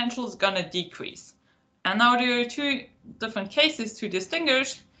 then the potential is going to decrease. And now there are two different cases to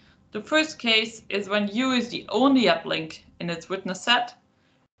distinguish. The first case is when U is the only uplink in its witness set.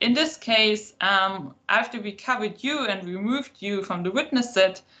 In this case, after we covered U and removed U from the witness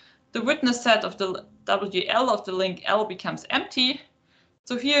set of the WL of the link L becomes empty.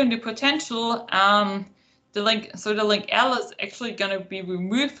 So here in the potential, the link L is actually going to be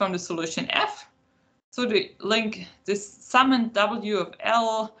removed from the solution F. So the link, this summand W of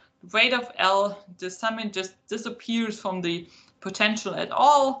L, weight of L, the summand just disappears from the potential at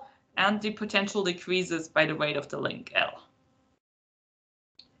all, and the potential decreases by the weight of the link L.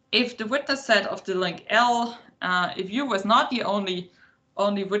 If the witness set of the link L, if U was not the only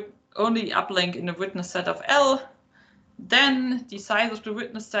uplink in the witness set of L, then the size of the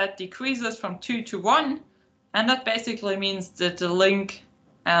witness set decreases from 2 to 1, and that basically means that the link,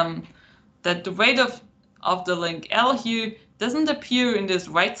 that the weight of the link L here doesn't appear in this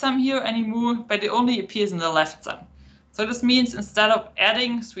right sum here anymore, but it only appears in the left sum. So this means instead of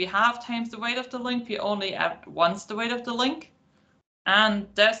adding 3/2 times the weight of the link, we only add once the weight of the link, and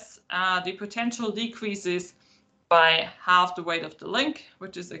thus the potential decreases by half the weight of the link,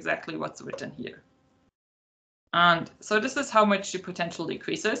 which is exactly what's written here. And so this is how much the potential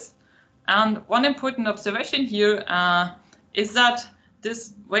decreases. And one important observation here is that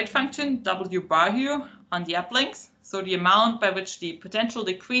this weight function, W bar here on the uplinks, so the amount by which the potential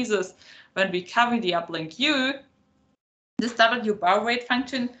decreases when we cover the uplink U, this W bar weight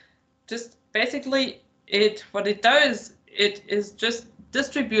function, just basically what it does, it is just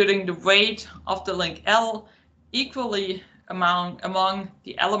distributing the weight of the link L equally among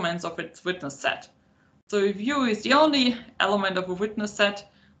the elements of its witness set. So if U is the only element of a witness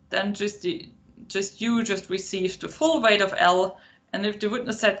set, then U just receives the full weight of L, and if the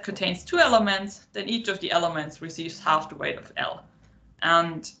witness set contains two elements, then each of the elements receives half the weight of L.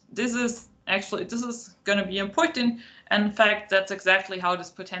 And this is going to be important, and in fact that's exactly how this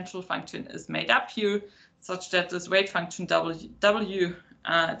potential function is made up here, such that this weight function W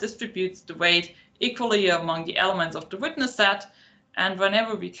distributes the weight equally among the elements of the witness set, and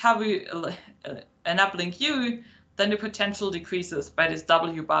whenever we cover an uplink U, then the potential decreases by this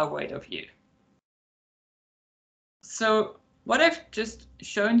W bar weight of U. So what I've just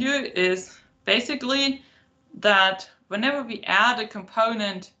shown you is basically that whenever we add a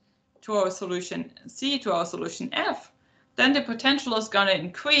component to our solution C to our solution F, then the potential is going to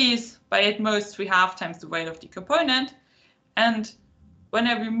increase by at most 3/2 times the weight of the component. And when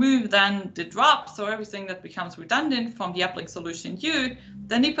I remove then the drop, so everything that becomes redundant from the uplink solution U,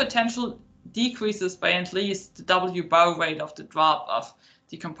 then the potential decreases by at least the W bar rate of the drop of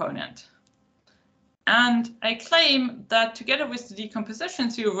the component. And I claim that together with the decomposition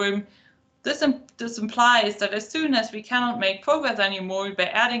theorem, this implies that as soon as we cannot make progress anymore by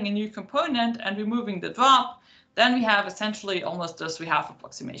adding a new component and removing the drop, then we have essentially almost this 3/2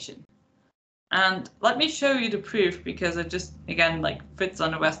 approximation. And let me show you the proof, because it just, again, like fits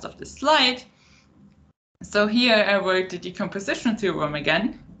on the rest of the slide. So here I wrote the decomposition theorem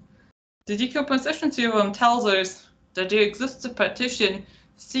again. The decomposition theorem tells us that there exists a partition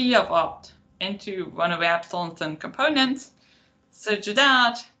C of opt into one of epsilon thin components, such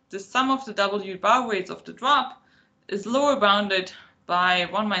that the sum of the W bar rates of the drop is lower bounded by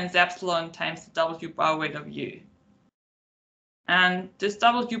 1 minus epsilon times the W bar rate of U. And this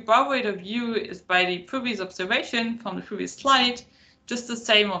W bar rate of U is, by the previous observation from the previous slide, just the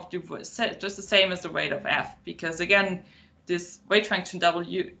same as the rate of F, because again, this weight function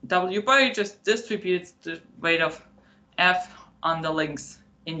W bar just distributes the rate of F on the links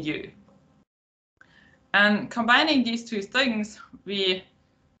in U. And combining these two things, we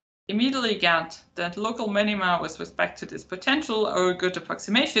immediately get that local minima with respect to this potential are a good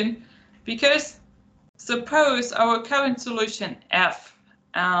approximation, because suppose our current solution F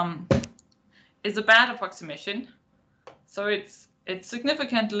is a bad approximation, so it's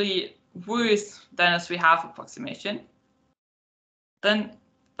significantly worse than a 3/2 approximation. Then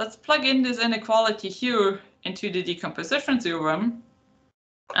let's plug in this inequality here into the decomposition theorem.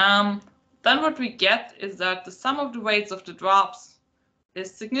 Then what we get is that the sum of the weights of the drops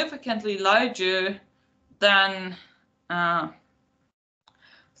is significantly larger than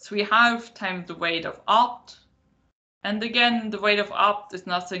 3/2 times the weight of opt. And again, the weight of opt is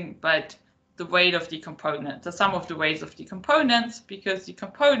nothing but the weight of the component, the sum of the weights of the components, because the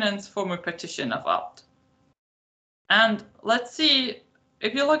components form a partition of opt. And let's see,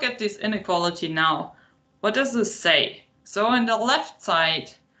 if you look at this inequality now, what does this say? So on the left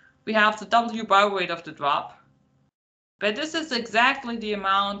side, we have the W bar rate of the drop, but this is exactly the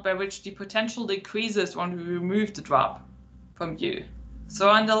amount by which the potential decreases when we remove the drop from U. So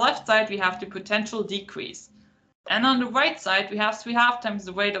on the left side, we have the potential decrease. And on the right side, we have 3/2 times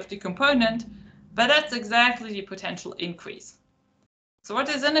the weight of the component, but that's exactly the potential increase. So what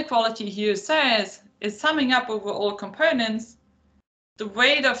this inequality here says is, summing up over all components, the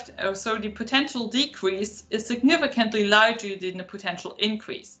weight of, so the potential decrease is significantly larger than the potential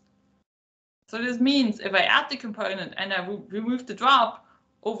increase. So this means if I add the component and I remove the drop,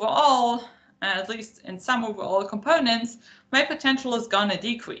 overall, at least in some overall components, my potential is gonna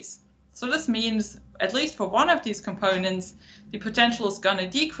decrease. So this means, at least for one of these components, the potential is gonna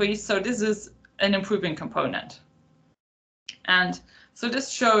decrease, so this is an improving component. And so this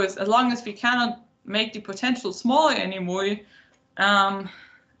shows, as long as we cannot make the potential smaller anymore,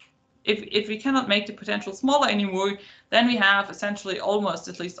 if we cannot make the potential smaller anymore, then we have essentially almost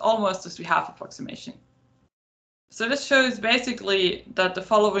a 3/2 approximation. So this shows basically that the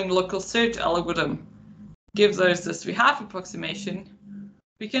following local search algorithm gives us this 3/2 approximation.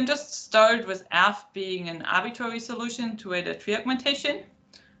 We can just start with F being an arbitrary solution to weighted tree augmentation,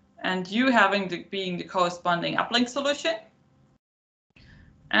 and U being the corresponding uplink solution.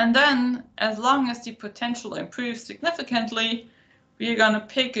 And then, as long as the potential improves significantly, we are going to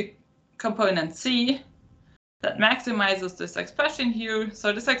pick a component C that maximizes this expression here.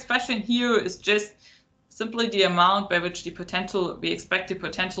 So this expression here is just simply the amount by which we expect the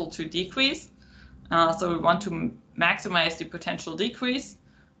potential to decrease. So we want to maximize the potential decrease.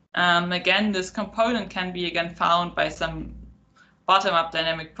 Again, this component can be found by some bottom-up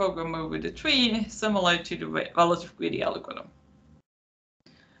dynamic program over the tree, similar to the relative greedy algorithm.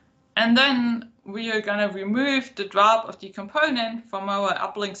 And then we are going to remove the drop of the component from our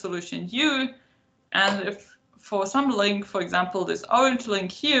uplink solution U. And if for some link, for example, this orange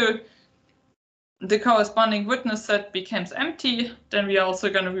link here, the corresponding witness set becomes empty, then we are also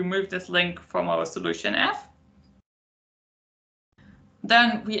going to remove this link from our solution F.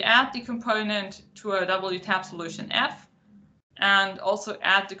 Then we add the component to our WTAP solution F, and also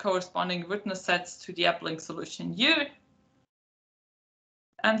add the corresponding witness sets to the uplink solution U.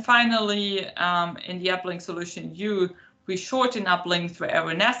 And finally, in the uplink solution U, we shorten uplinks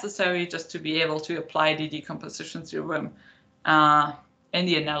wherever necessary, just to be able to apply the decomposition theorem in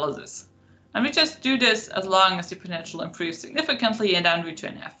the analysis. And we just do this as long as the potential improves significantly, and then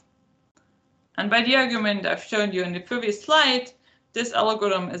return F. And by the argument I've shown you in the previous slide, this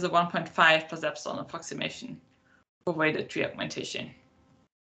algorithm is a 1.5 plus epsilon approximation for weighted tree augmentation.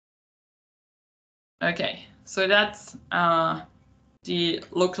 Okay, so that's the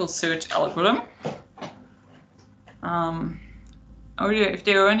local search algorithm. If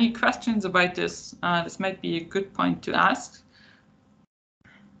there are any questions about this, this might be a good point to ask.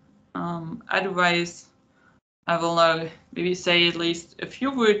 Otherwise, I will now maybe say at least a few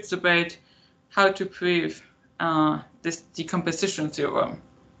words about how to prove this decomposition theorem.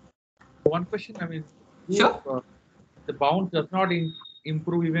 One question, I mean, Sure. The bound does not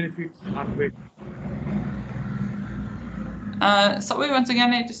improve even if it's unweighted. Sorry, once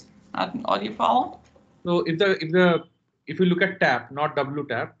again, I just had an audio problem. So if you look at TAP, not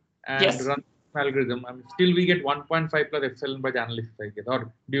WTAP, and Yes. run the algorithm, I mean, still we get 1.5 plus epsilon by the analysis, I guess.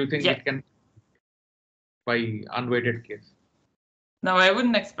 Or do you think it can by unweighted case? No, I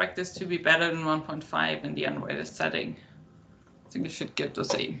wouldn't expect this to be better than 1.5 in the unweighted setting. I think it should get the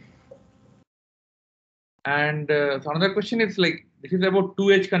same. And so another question is like, this is about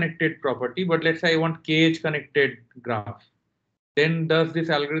 2H connected property, but let's say I want KH connected graph. Then does this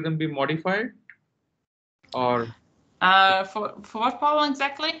algorithm be modified? Or for what problem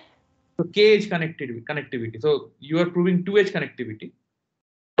exactly? So KH connectivity. So you are proving 2H connectivity.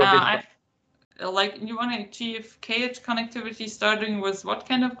 Like you want to achieve KH connectivity starting with what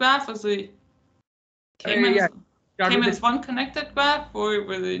kind of graph? Was it K-1 connected graph or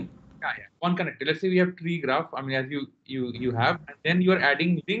with it? Yeah, one connected. Let's say we have tree graph. I mean, as you have, and then you are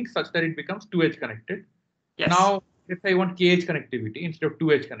adding links such that it becomes 2H connected. Yes. Now, let's say I want KH connectivity instead of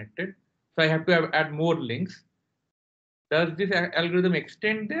 2H connected. So I have to add more links. Does this algorithm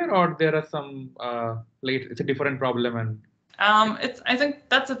extend there, or there are some it's a different problem? And I think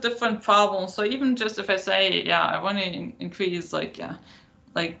that's a different problem. So even just if I say, yeah, I want to increase like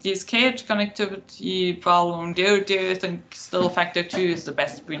these KH connectivity problem, do you think still factor 2 is the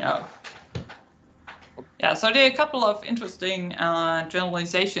best we know? Yeah, so there are a couple of interesting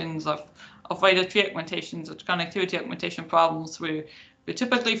generalizations of weighted tree augmentations, of connectivity augmentation problems where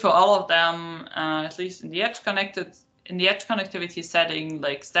typically for all of them, at least in the edge connectivity setting,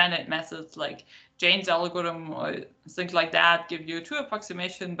 like standard methods like Jane's algorithm or things like that give you a 2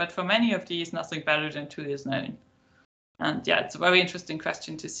 approximation, but for many of these, nothing better than 2 is known. And yeah, it's a very interesting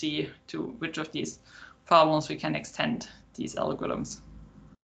question to see to which of these problems we can extend these algorithms.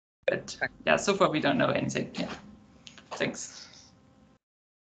 But yeah, so far we don't know anything. Yeah. Thanks.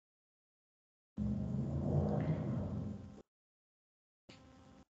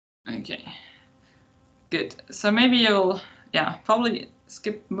 Okay, good. So maybe you'll, probably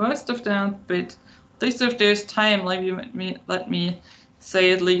skip most of that, but at least if there's time, let me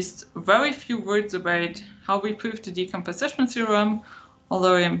say at least very few words about how we prove the decomposition theorem,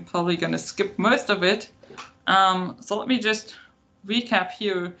 although I'm probably going to skip most of it. So let me just recap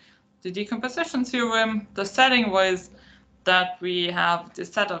here. The decomposition theorem, the setting was that we have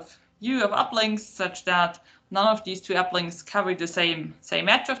this set of U of uplinks such that none of these 2 uplinks cover the same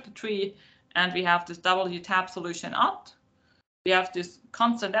edge of the tree, and we have this WTAP solution opt. We have this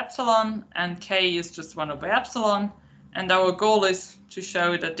constant epsilon, and K is just 1 over epsilon. And our goal is to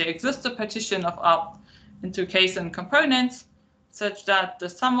show that there exists a partition of opt into Ks and components such that the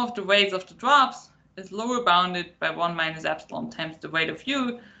sum of the weights of the drops is lower bounded by 1 minus epsilon times the weight of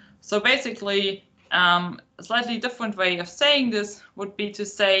U. So basically, a slightly different way of saying this would be to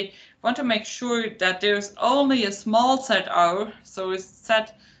say, want to make sure that there's only a small set R, so a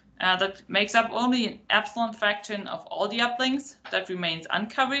set that makes up only an epsilon fraction of all the uplinks that remains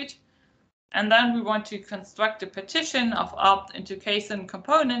uncovered. And then we want to construct a partition of opt into Ks and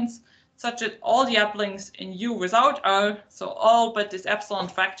components such that all the uplinks in U without R, so all but this epsilon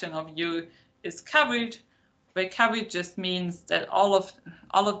fraction of U, is covered, where covered just means that all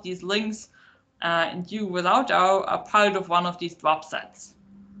of these links in U without R are part of one of these drop sets.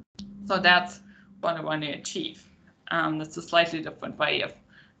 So that's what I want to achieve. That's a slightly different way of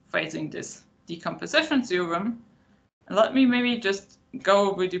phrasing this decomposition theorem. And let me maybe just go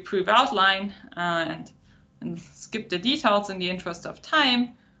over the proof outline and skip the details in the interest of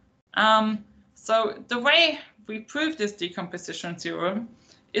time. So the way we prove this decomposition theorem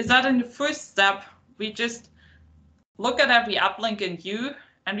is that in the first step, we just look at every uplink in U,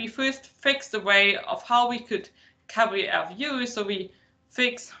 and we first fix the way of how we could cover our U. So we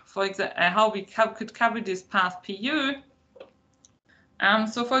fix, for example, how we could cover this path PU.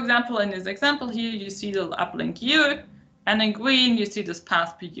 So for example, in this example here, you see the uplink U, and in green, you see this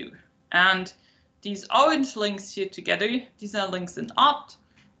path PU. And these orange links here together, these are links in opt,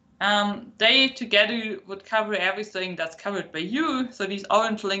 they together would cover everything that's covered by U. So these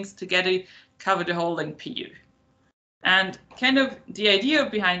orange links together cover the whole link PU. And kind of the idea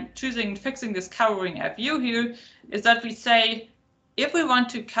behind fixing this covering FU here is that we say, if we want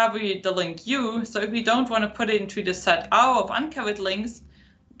to cover the link U, so if we don't want to put it into the set R of uncovered links,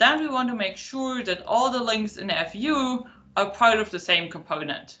 then we want to make sure that all the links in FU are part of the same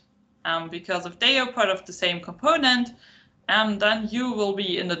component. Because if they are part of the same component, then U will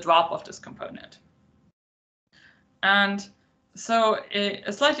be in the drop of this component. And so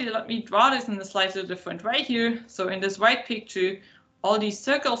let me draw this in a slightly different way here. So in this right picture, all these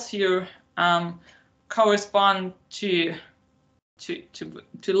circles here correspond to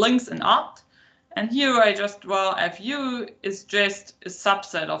links in opt. And here I just draw FU is just a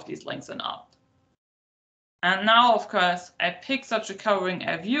subset of these links in opt. And now, of course, I pick such a covering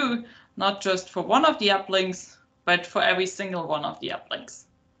FU, not just for one of the uplinks, but for every single one of the uplinks.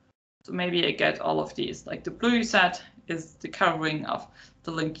 So maybe I get all of these, like the blue set is the covering of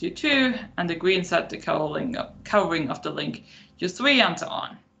the link U2, and the green set the covering of the link U3, and so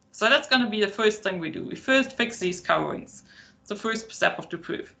on. So that's going to be the first thing we do. We first fix these coverings. It's the first step of the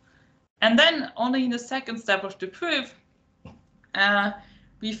proof. And then only in the second step of the proof,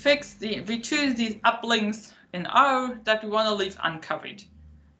 we choose these uplinks in R that we want to leave uncovered.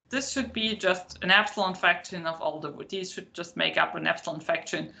 This should be just an epsilon fraction of all these should just make up an epsilon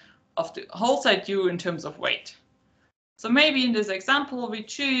fraction of the whole set U in terms of weight. So maybe in this example, we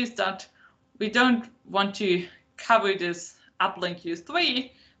choose that we don't want to cover this uplink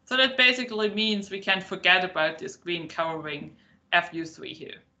U3. So that basically means we can forget about this green covering FU3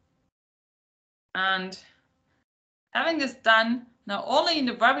 here. And having this done, now only in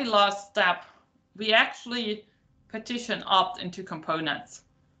the very last step, we actually partition opt into components.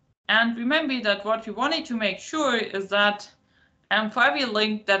 And remember that what we wanted to make sure is that for every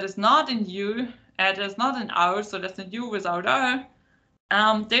link that is not in U, that is not in R, so that's in U without R,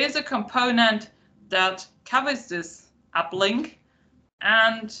 there is a component that covers this uplink.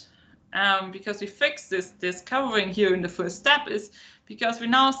 And because we fixed this covering here in the first step is because we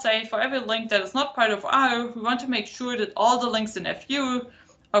now say for every link that is not part of R, we want to make sure that all the links in FU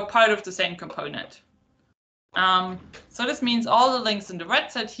are part of the same component. So this means all the links in the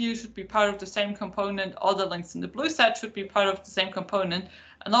red set here should be part of the same component, all the links in the blue set should be part of the same component,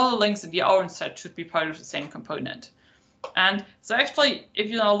 and all the links in the orange set should be part of the same component. And so actually, if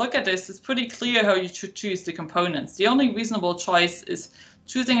you now look at this, it's pretty clear how you should choose the components. The only reasonable choice is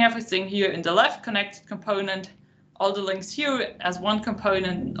choosing everything here in the left connected component, all the links here as one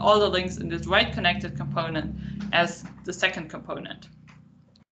component, all the links in this right connected component as the second component.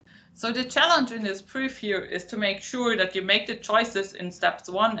 So the challenge in this proof here is to make sure that you make the choices in steps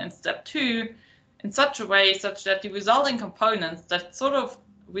 1 and step 2 in such a way such that the resulting components that sort of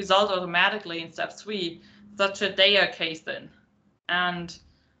result automatically in step 3, such that they are cased in. And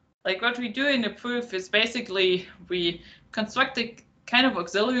like what we do in the proof is basically we construct a kind of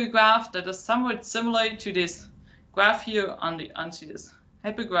auxiliary graph that is somewhat similar to this graph here onto this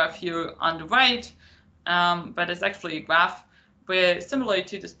hypergraph here on the right, but it's actually a graph where, similar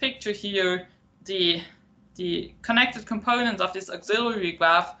to this picture here, the connected components of this auxiliary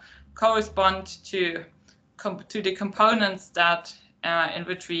graph correspond to the components that in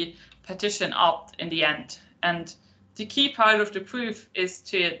which we partition opt in the end. And the key part of the proof is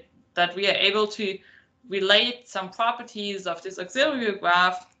that we are able to relate some properties of this auxiliary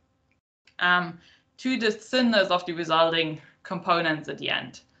graph to the thinness of the resulting components at the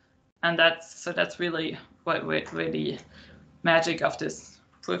end. And that's really where the magic of this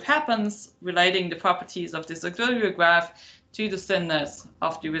proof happens, relating the properties of this auxiliary graph to the thinness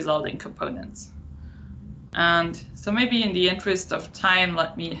of the resulting components. And so maybe in the interest of time,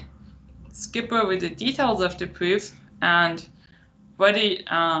 let me skip over the details of the proof and really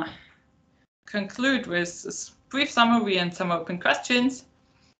conclude with this brief summary and some open questions.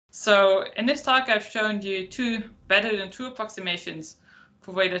 So in this talk, I've shown you 2 better-than-2 approximations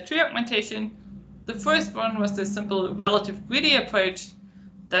for weighted tree augmentation. The first one was the simple relative greedy approach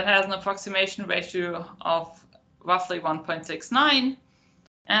that has an approximation ratio of roughly 1.69.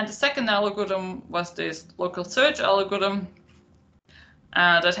 And the second algorithm was this local search algorithm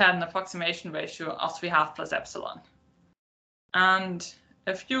that had an approximation ratio of 3/2 plus epsilon. And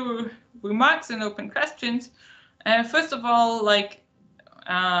a few remarks and open questions. First of all,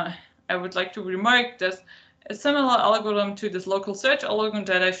 I would like to remark that a similar algorithm to this local search algorithm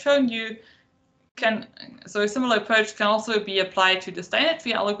that I've shown you so a similar approach can also be applied to the standard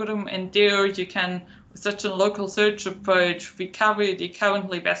tree algorithm, and there you can, with such a local search approach, recover the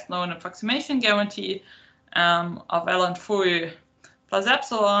currently best known approximation guarantee of ln4 plus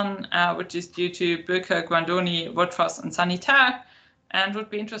epsilon, which is due to Burker, Guandoni, Woodfrost, and Sanitaire, and would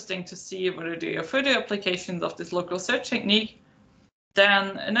be interesting to see whether there are further applications of this local search technique.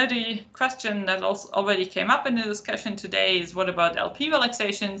 Then another question that also already came up in the discussion today is what about LP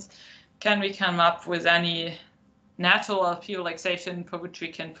relaxations? Can we come up with any natural LP relaxation for which we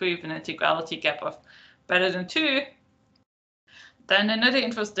can prove an integrality gap of better than 2? Then another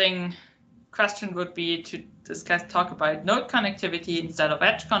interesting question would be to talk about node connectivity instead of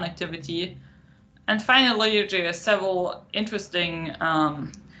edge connectivity. And finally, there are several interesting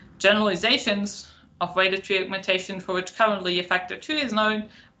generalizations of weighted tree augmentation for which currently a factor 2 is known,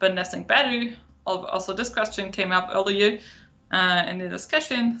 but nothing better. Also, this question came up earlier in the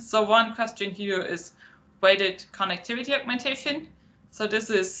discussion. So one question here is weighted connectivity augmentation. So this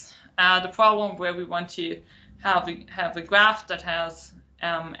is the problem where we want to have a graph that has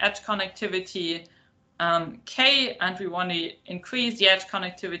edge connectivity k, and we want to increase the edge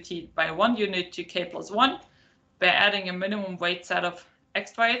connectivity by 1 unit to k plus 1 by adding a minimum weight set of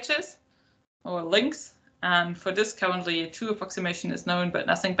extra edges or links. And for this, currently a true approximation is known, but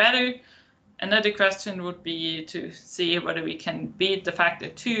nothing better. Another question would be to see whether we can beat the factor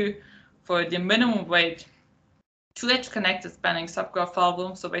 2 for the minimum weight two-edge connected spanning subgraph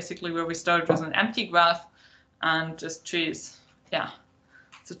problem. So basically where we start with an empty graph and just choose,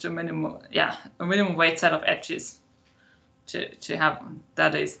 such a minimum weight set of edges to have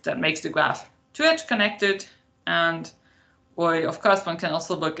that makes the graph two-edge connected. And or of course one can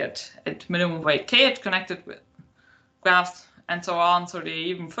also look at minimum weight k-edge connected with graphs and so on. So there are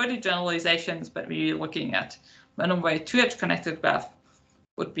even further generalizations, but maybe looking at minimum weight two-edge connected graph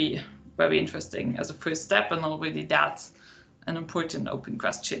would be very interesting as a first step, and already that's an important open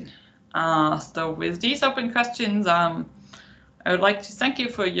question. So with these open questions, I would like to thank you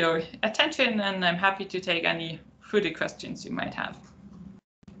for your attention, and I'm happy to take any further questions you might have.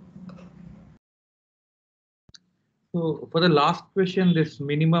 So for the last question, this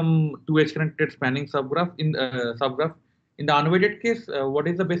minimum two-edge connected spanning subgraph in the unweighted case, what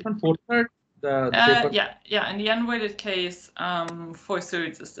is the base one? 4/3? Yeah. In the unweighted case,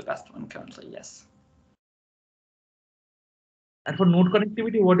 4/3 is the best one currently. Yes. And for node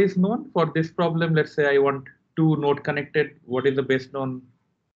connectivity, what is known for this problem? Let's say I want two node connected. What is the best known?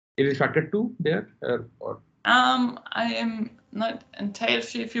 Is it factor 2 there or? I am not entirely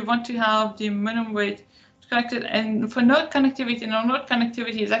sure if you want to have the minimum weight connected, and for node connectivity, node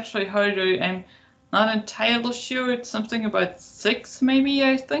connectivity is actually harder. I'm not entirely sure. It's something about 6, maybe,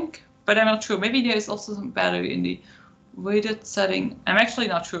 I think, but I'm not sure. Maybe there is also some better in the weighted setting. I'm actually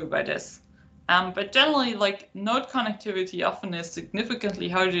not sure about this. But generally, like, node connectivity often is significantly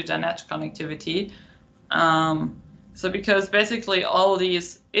harder than edge connectivity. So because basically all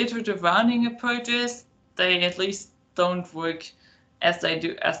these iterative rounding approaches, they at least don't work as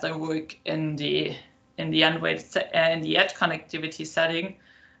they work in the unweighted in the edge connectivity setting,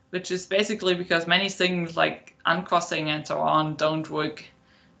 which is basically because many things like uncrossing and so on don't work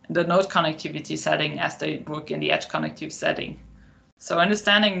in the node connectivity setting as they work in the edge connectivity setting. So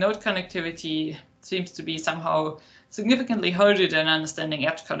understanding node connectivity seems to be somehow significantly harder than understanding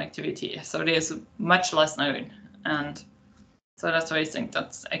edge connectivity. So there's much less known, and so that's why I think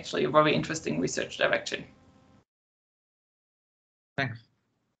that's actually a very interesting research direction. Thanks.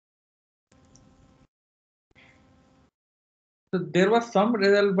 So there was some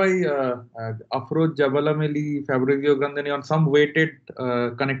result by Afroz Jabalameli, Fabrizio Grandani on some weighted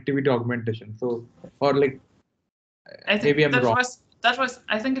connectivity augmentation. So, or like, maybe I'm wrong.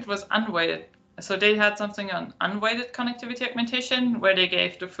 I think it was unweighted. So they had something on unweighted connectivity augmentation where they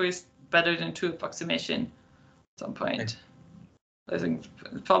gave the first better-than-2 approximation at some point. Okay. I think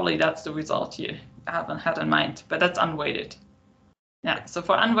probably that's the result you haven't had in mind, but that's unweighted. Yeah, so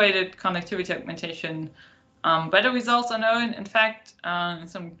for unweighted connectivity augmentation, better results are known. In fact,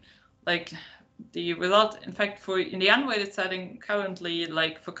 some like the result, in fact, for in the unweighted setting currently,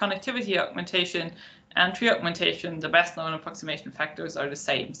 like for connectivity augmentation and tree augmentation, the best known approximation factors are the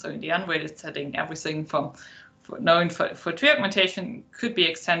same. So in the unweighted setting, everything from known for tree augmentation could be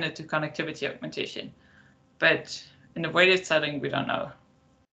extended to connectivity augmentation, but in the weighted setting, we don't know.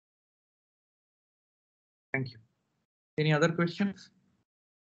 Thank you. Any other questions?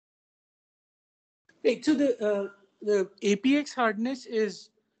 Right. So the APX hardness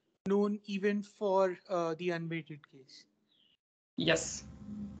is known even for the unweighted case. Yes.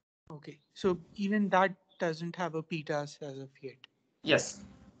 Okay. So even that doesn't have a p-task as of yet. Yes.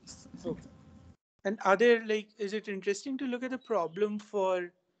 Okay. And are there, like, is it interesting to look at the problem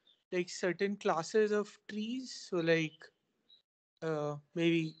for like certain classes of trees? So like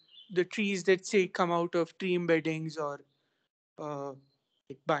maybe the trees that say come out of tree embeddings or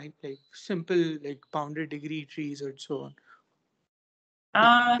like simple like bounded degree trees or so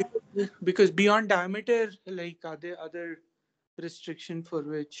on? Because beyond diameter, like are there other restrictions for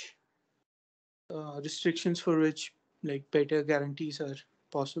which like better guarantees are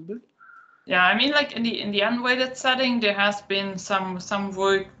possible? Yeah, I mean, like in the unweighted setting, there has been some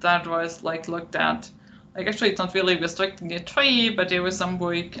work that was like looked at. Like actually, it's not really restricting the tree, but there was some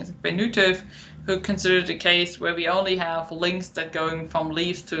work by WTAP who considered a case where we only have links that going from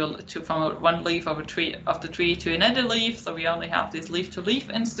leaves to from one leaf of the tree to another leaf. So we only have these leaf-to-leaf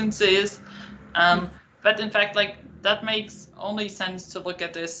instances. But in fact, like that makes only sense to look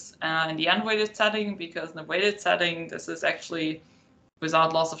at this in the unweighted setting, because in the weighted setting, this is actually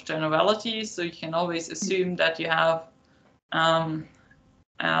without loss of generality, so you can always assume that you have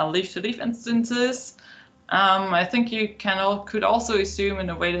leaf-to-leaf instances. I think you could also assume in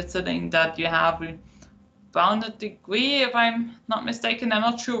a weighted setting that you have a bounded degree, if I'm not mistaken. I'm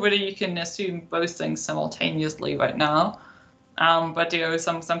not sure whether you can assume both things simultaneously right now. But there are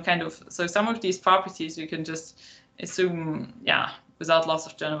some kind of, so some of these properties you can just assume, yeah, without loss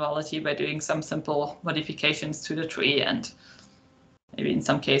of generality by doing some simple modifications to the tree, and maybe in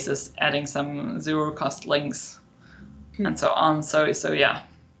some cases adding some zero-cost links and so on. So yeah,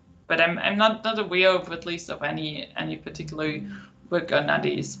 but I'm not aware of, at least of any particular work on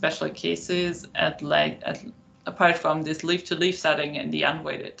any special cases apart from this leaf-to-leaf setting in the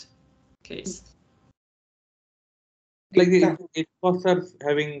unweighted case. Like the imposters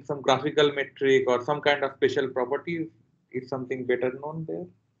having some graphical metric or some kind of special properties is something better known there.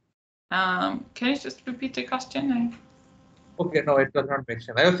 Can you just repeat the question? Okay, no, it does not make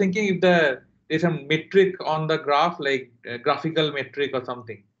sense. I was thinking if there's a metric on the graph, like graphical metric or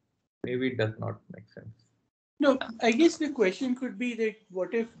something, maybe it does not make sense. No, I guess the question could be that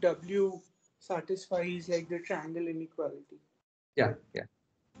what if W satisfies like the triangle inequality? Yeah.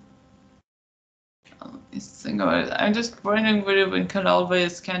 I'm just wondering whether we can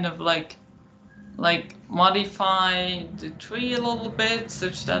always kind of like modify the tree a little bit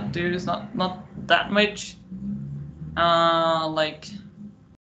such that there is not that much like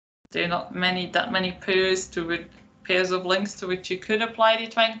there are not that many pairs of links to which you could apply the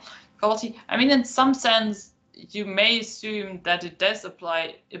triangle inequality. I mean, in some sense, you may assume that it does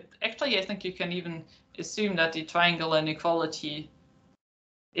apply. Actually, I think you can even assume that the triangle inequality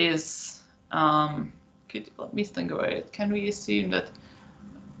is. Let me think about it. Can we assume that?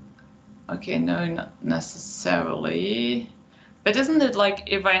 Okay, no, not necessarily. But isn't it like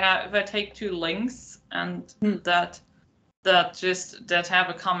if I take two links and that have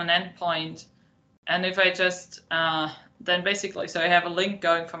a common endpoint, and if I just then basically, so I have a link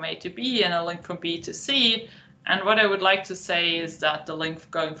going from A to B and a link from B to C, and what I would like to say is that the link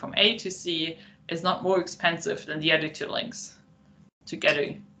going from A to C is not more expensive than the other two links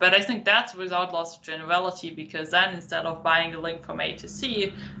together. But I think that's without loss of generality, because then instead of buying a link from A to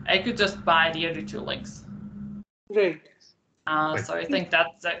C, I could just buy the other two links. Right. So I think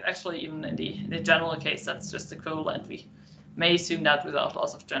that's actually, even in the general case, that's just equivalent. We may assume that without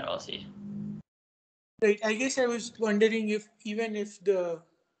loss of generality. Right. I guess I was wondering if even if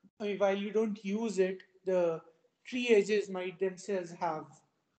while you don't use it, the tree edges might themselves have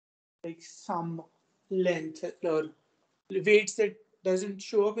like some length or weights that doesn't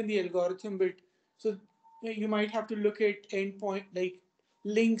show up in the algorithm, but so you might have to look at endpoint, like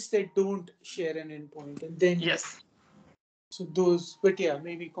links that don't share an endpoint, and then yes. So those, but yeah,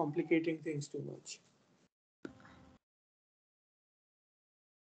 maybe complicating things too much.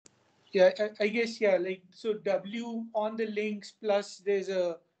 Yeah, I guess, yeah, like, so W on the links plus there's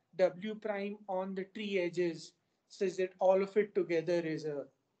a W prime on the tree edges, says that all of it together is a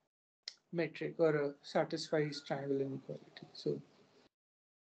metric or a satisfies triangle inequality. So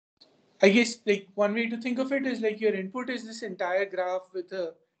I guess like one way to think of it is like your input is this entire graph with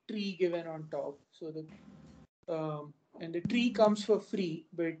a tree given on top. So and the tree comes for free,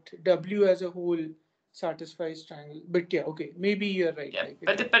 but W as a whole satisfies triangle. But yeah, okay, maybe you're right. Yeah, like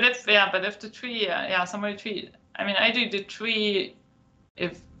but if the tree, somebody tree. I mean, I do the tree.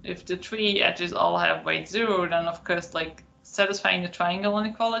 If the tree edges all have weight 0, then of course, like satisfying the triangle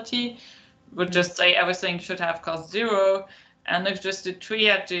inequality would just say everything should have cost 0, and if just the tree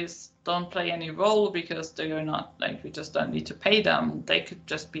edges don't play any role because they are not, like, we just don't need to pay them, they could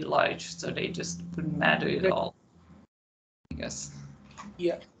just be large, so they just wouldn't matter at all, I guess.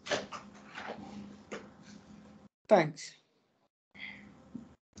 Yeah. Thanks.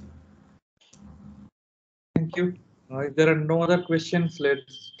 Thank you. If there are no other questions,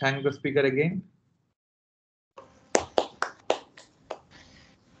 let's thank the speaker again.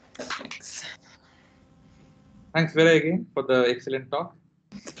 Thanks. Thanks, Vera, again for the excellent talk.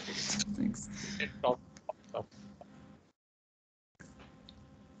 Thanks.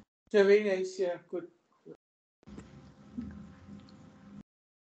 So very nice, yeah, good.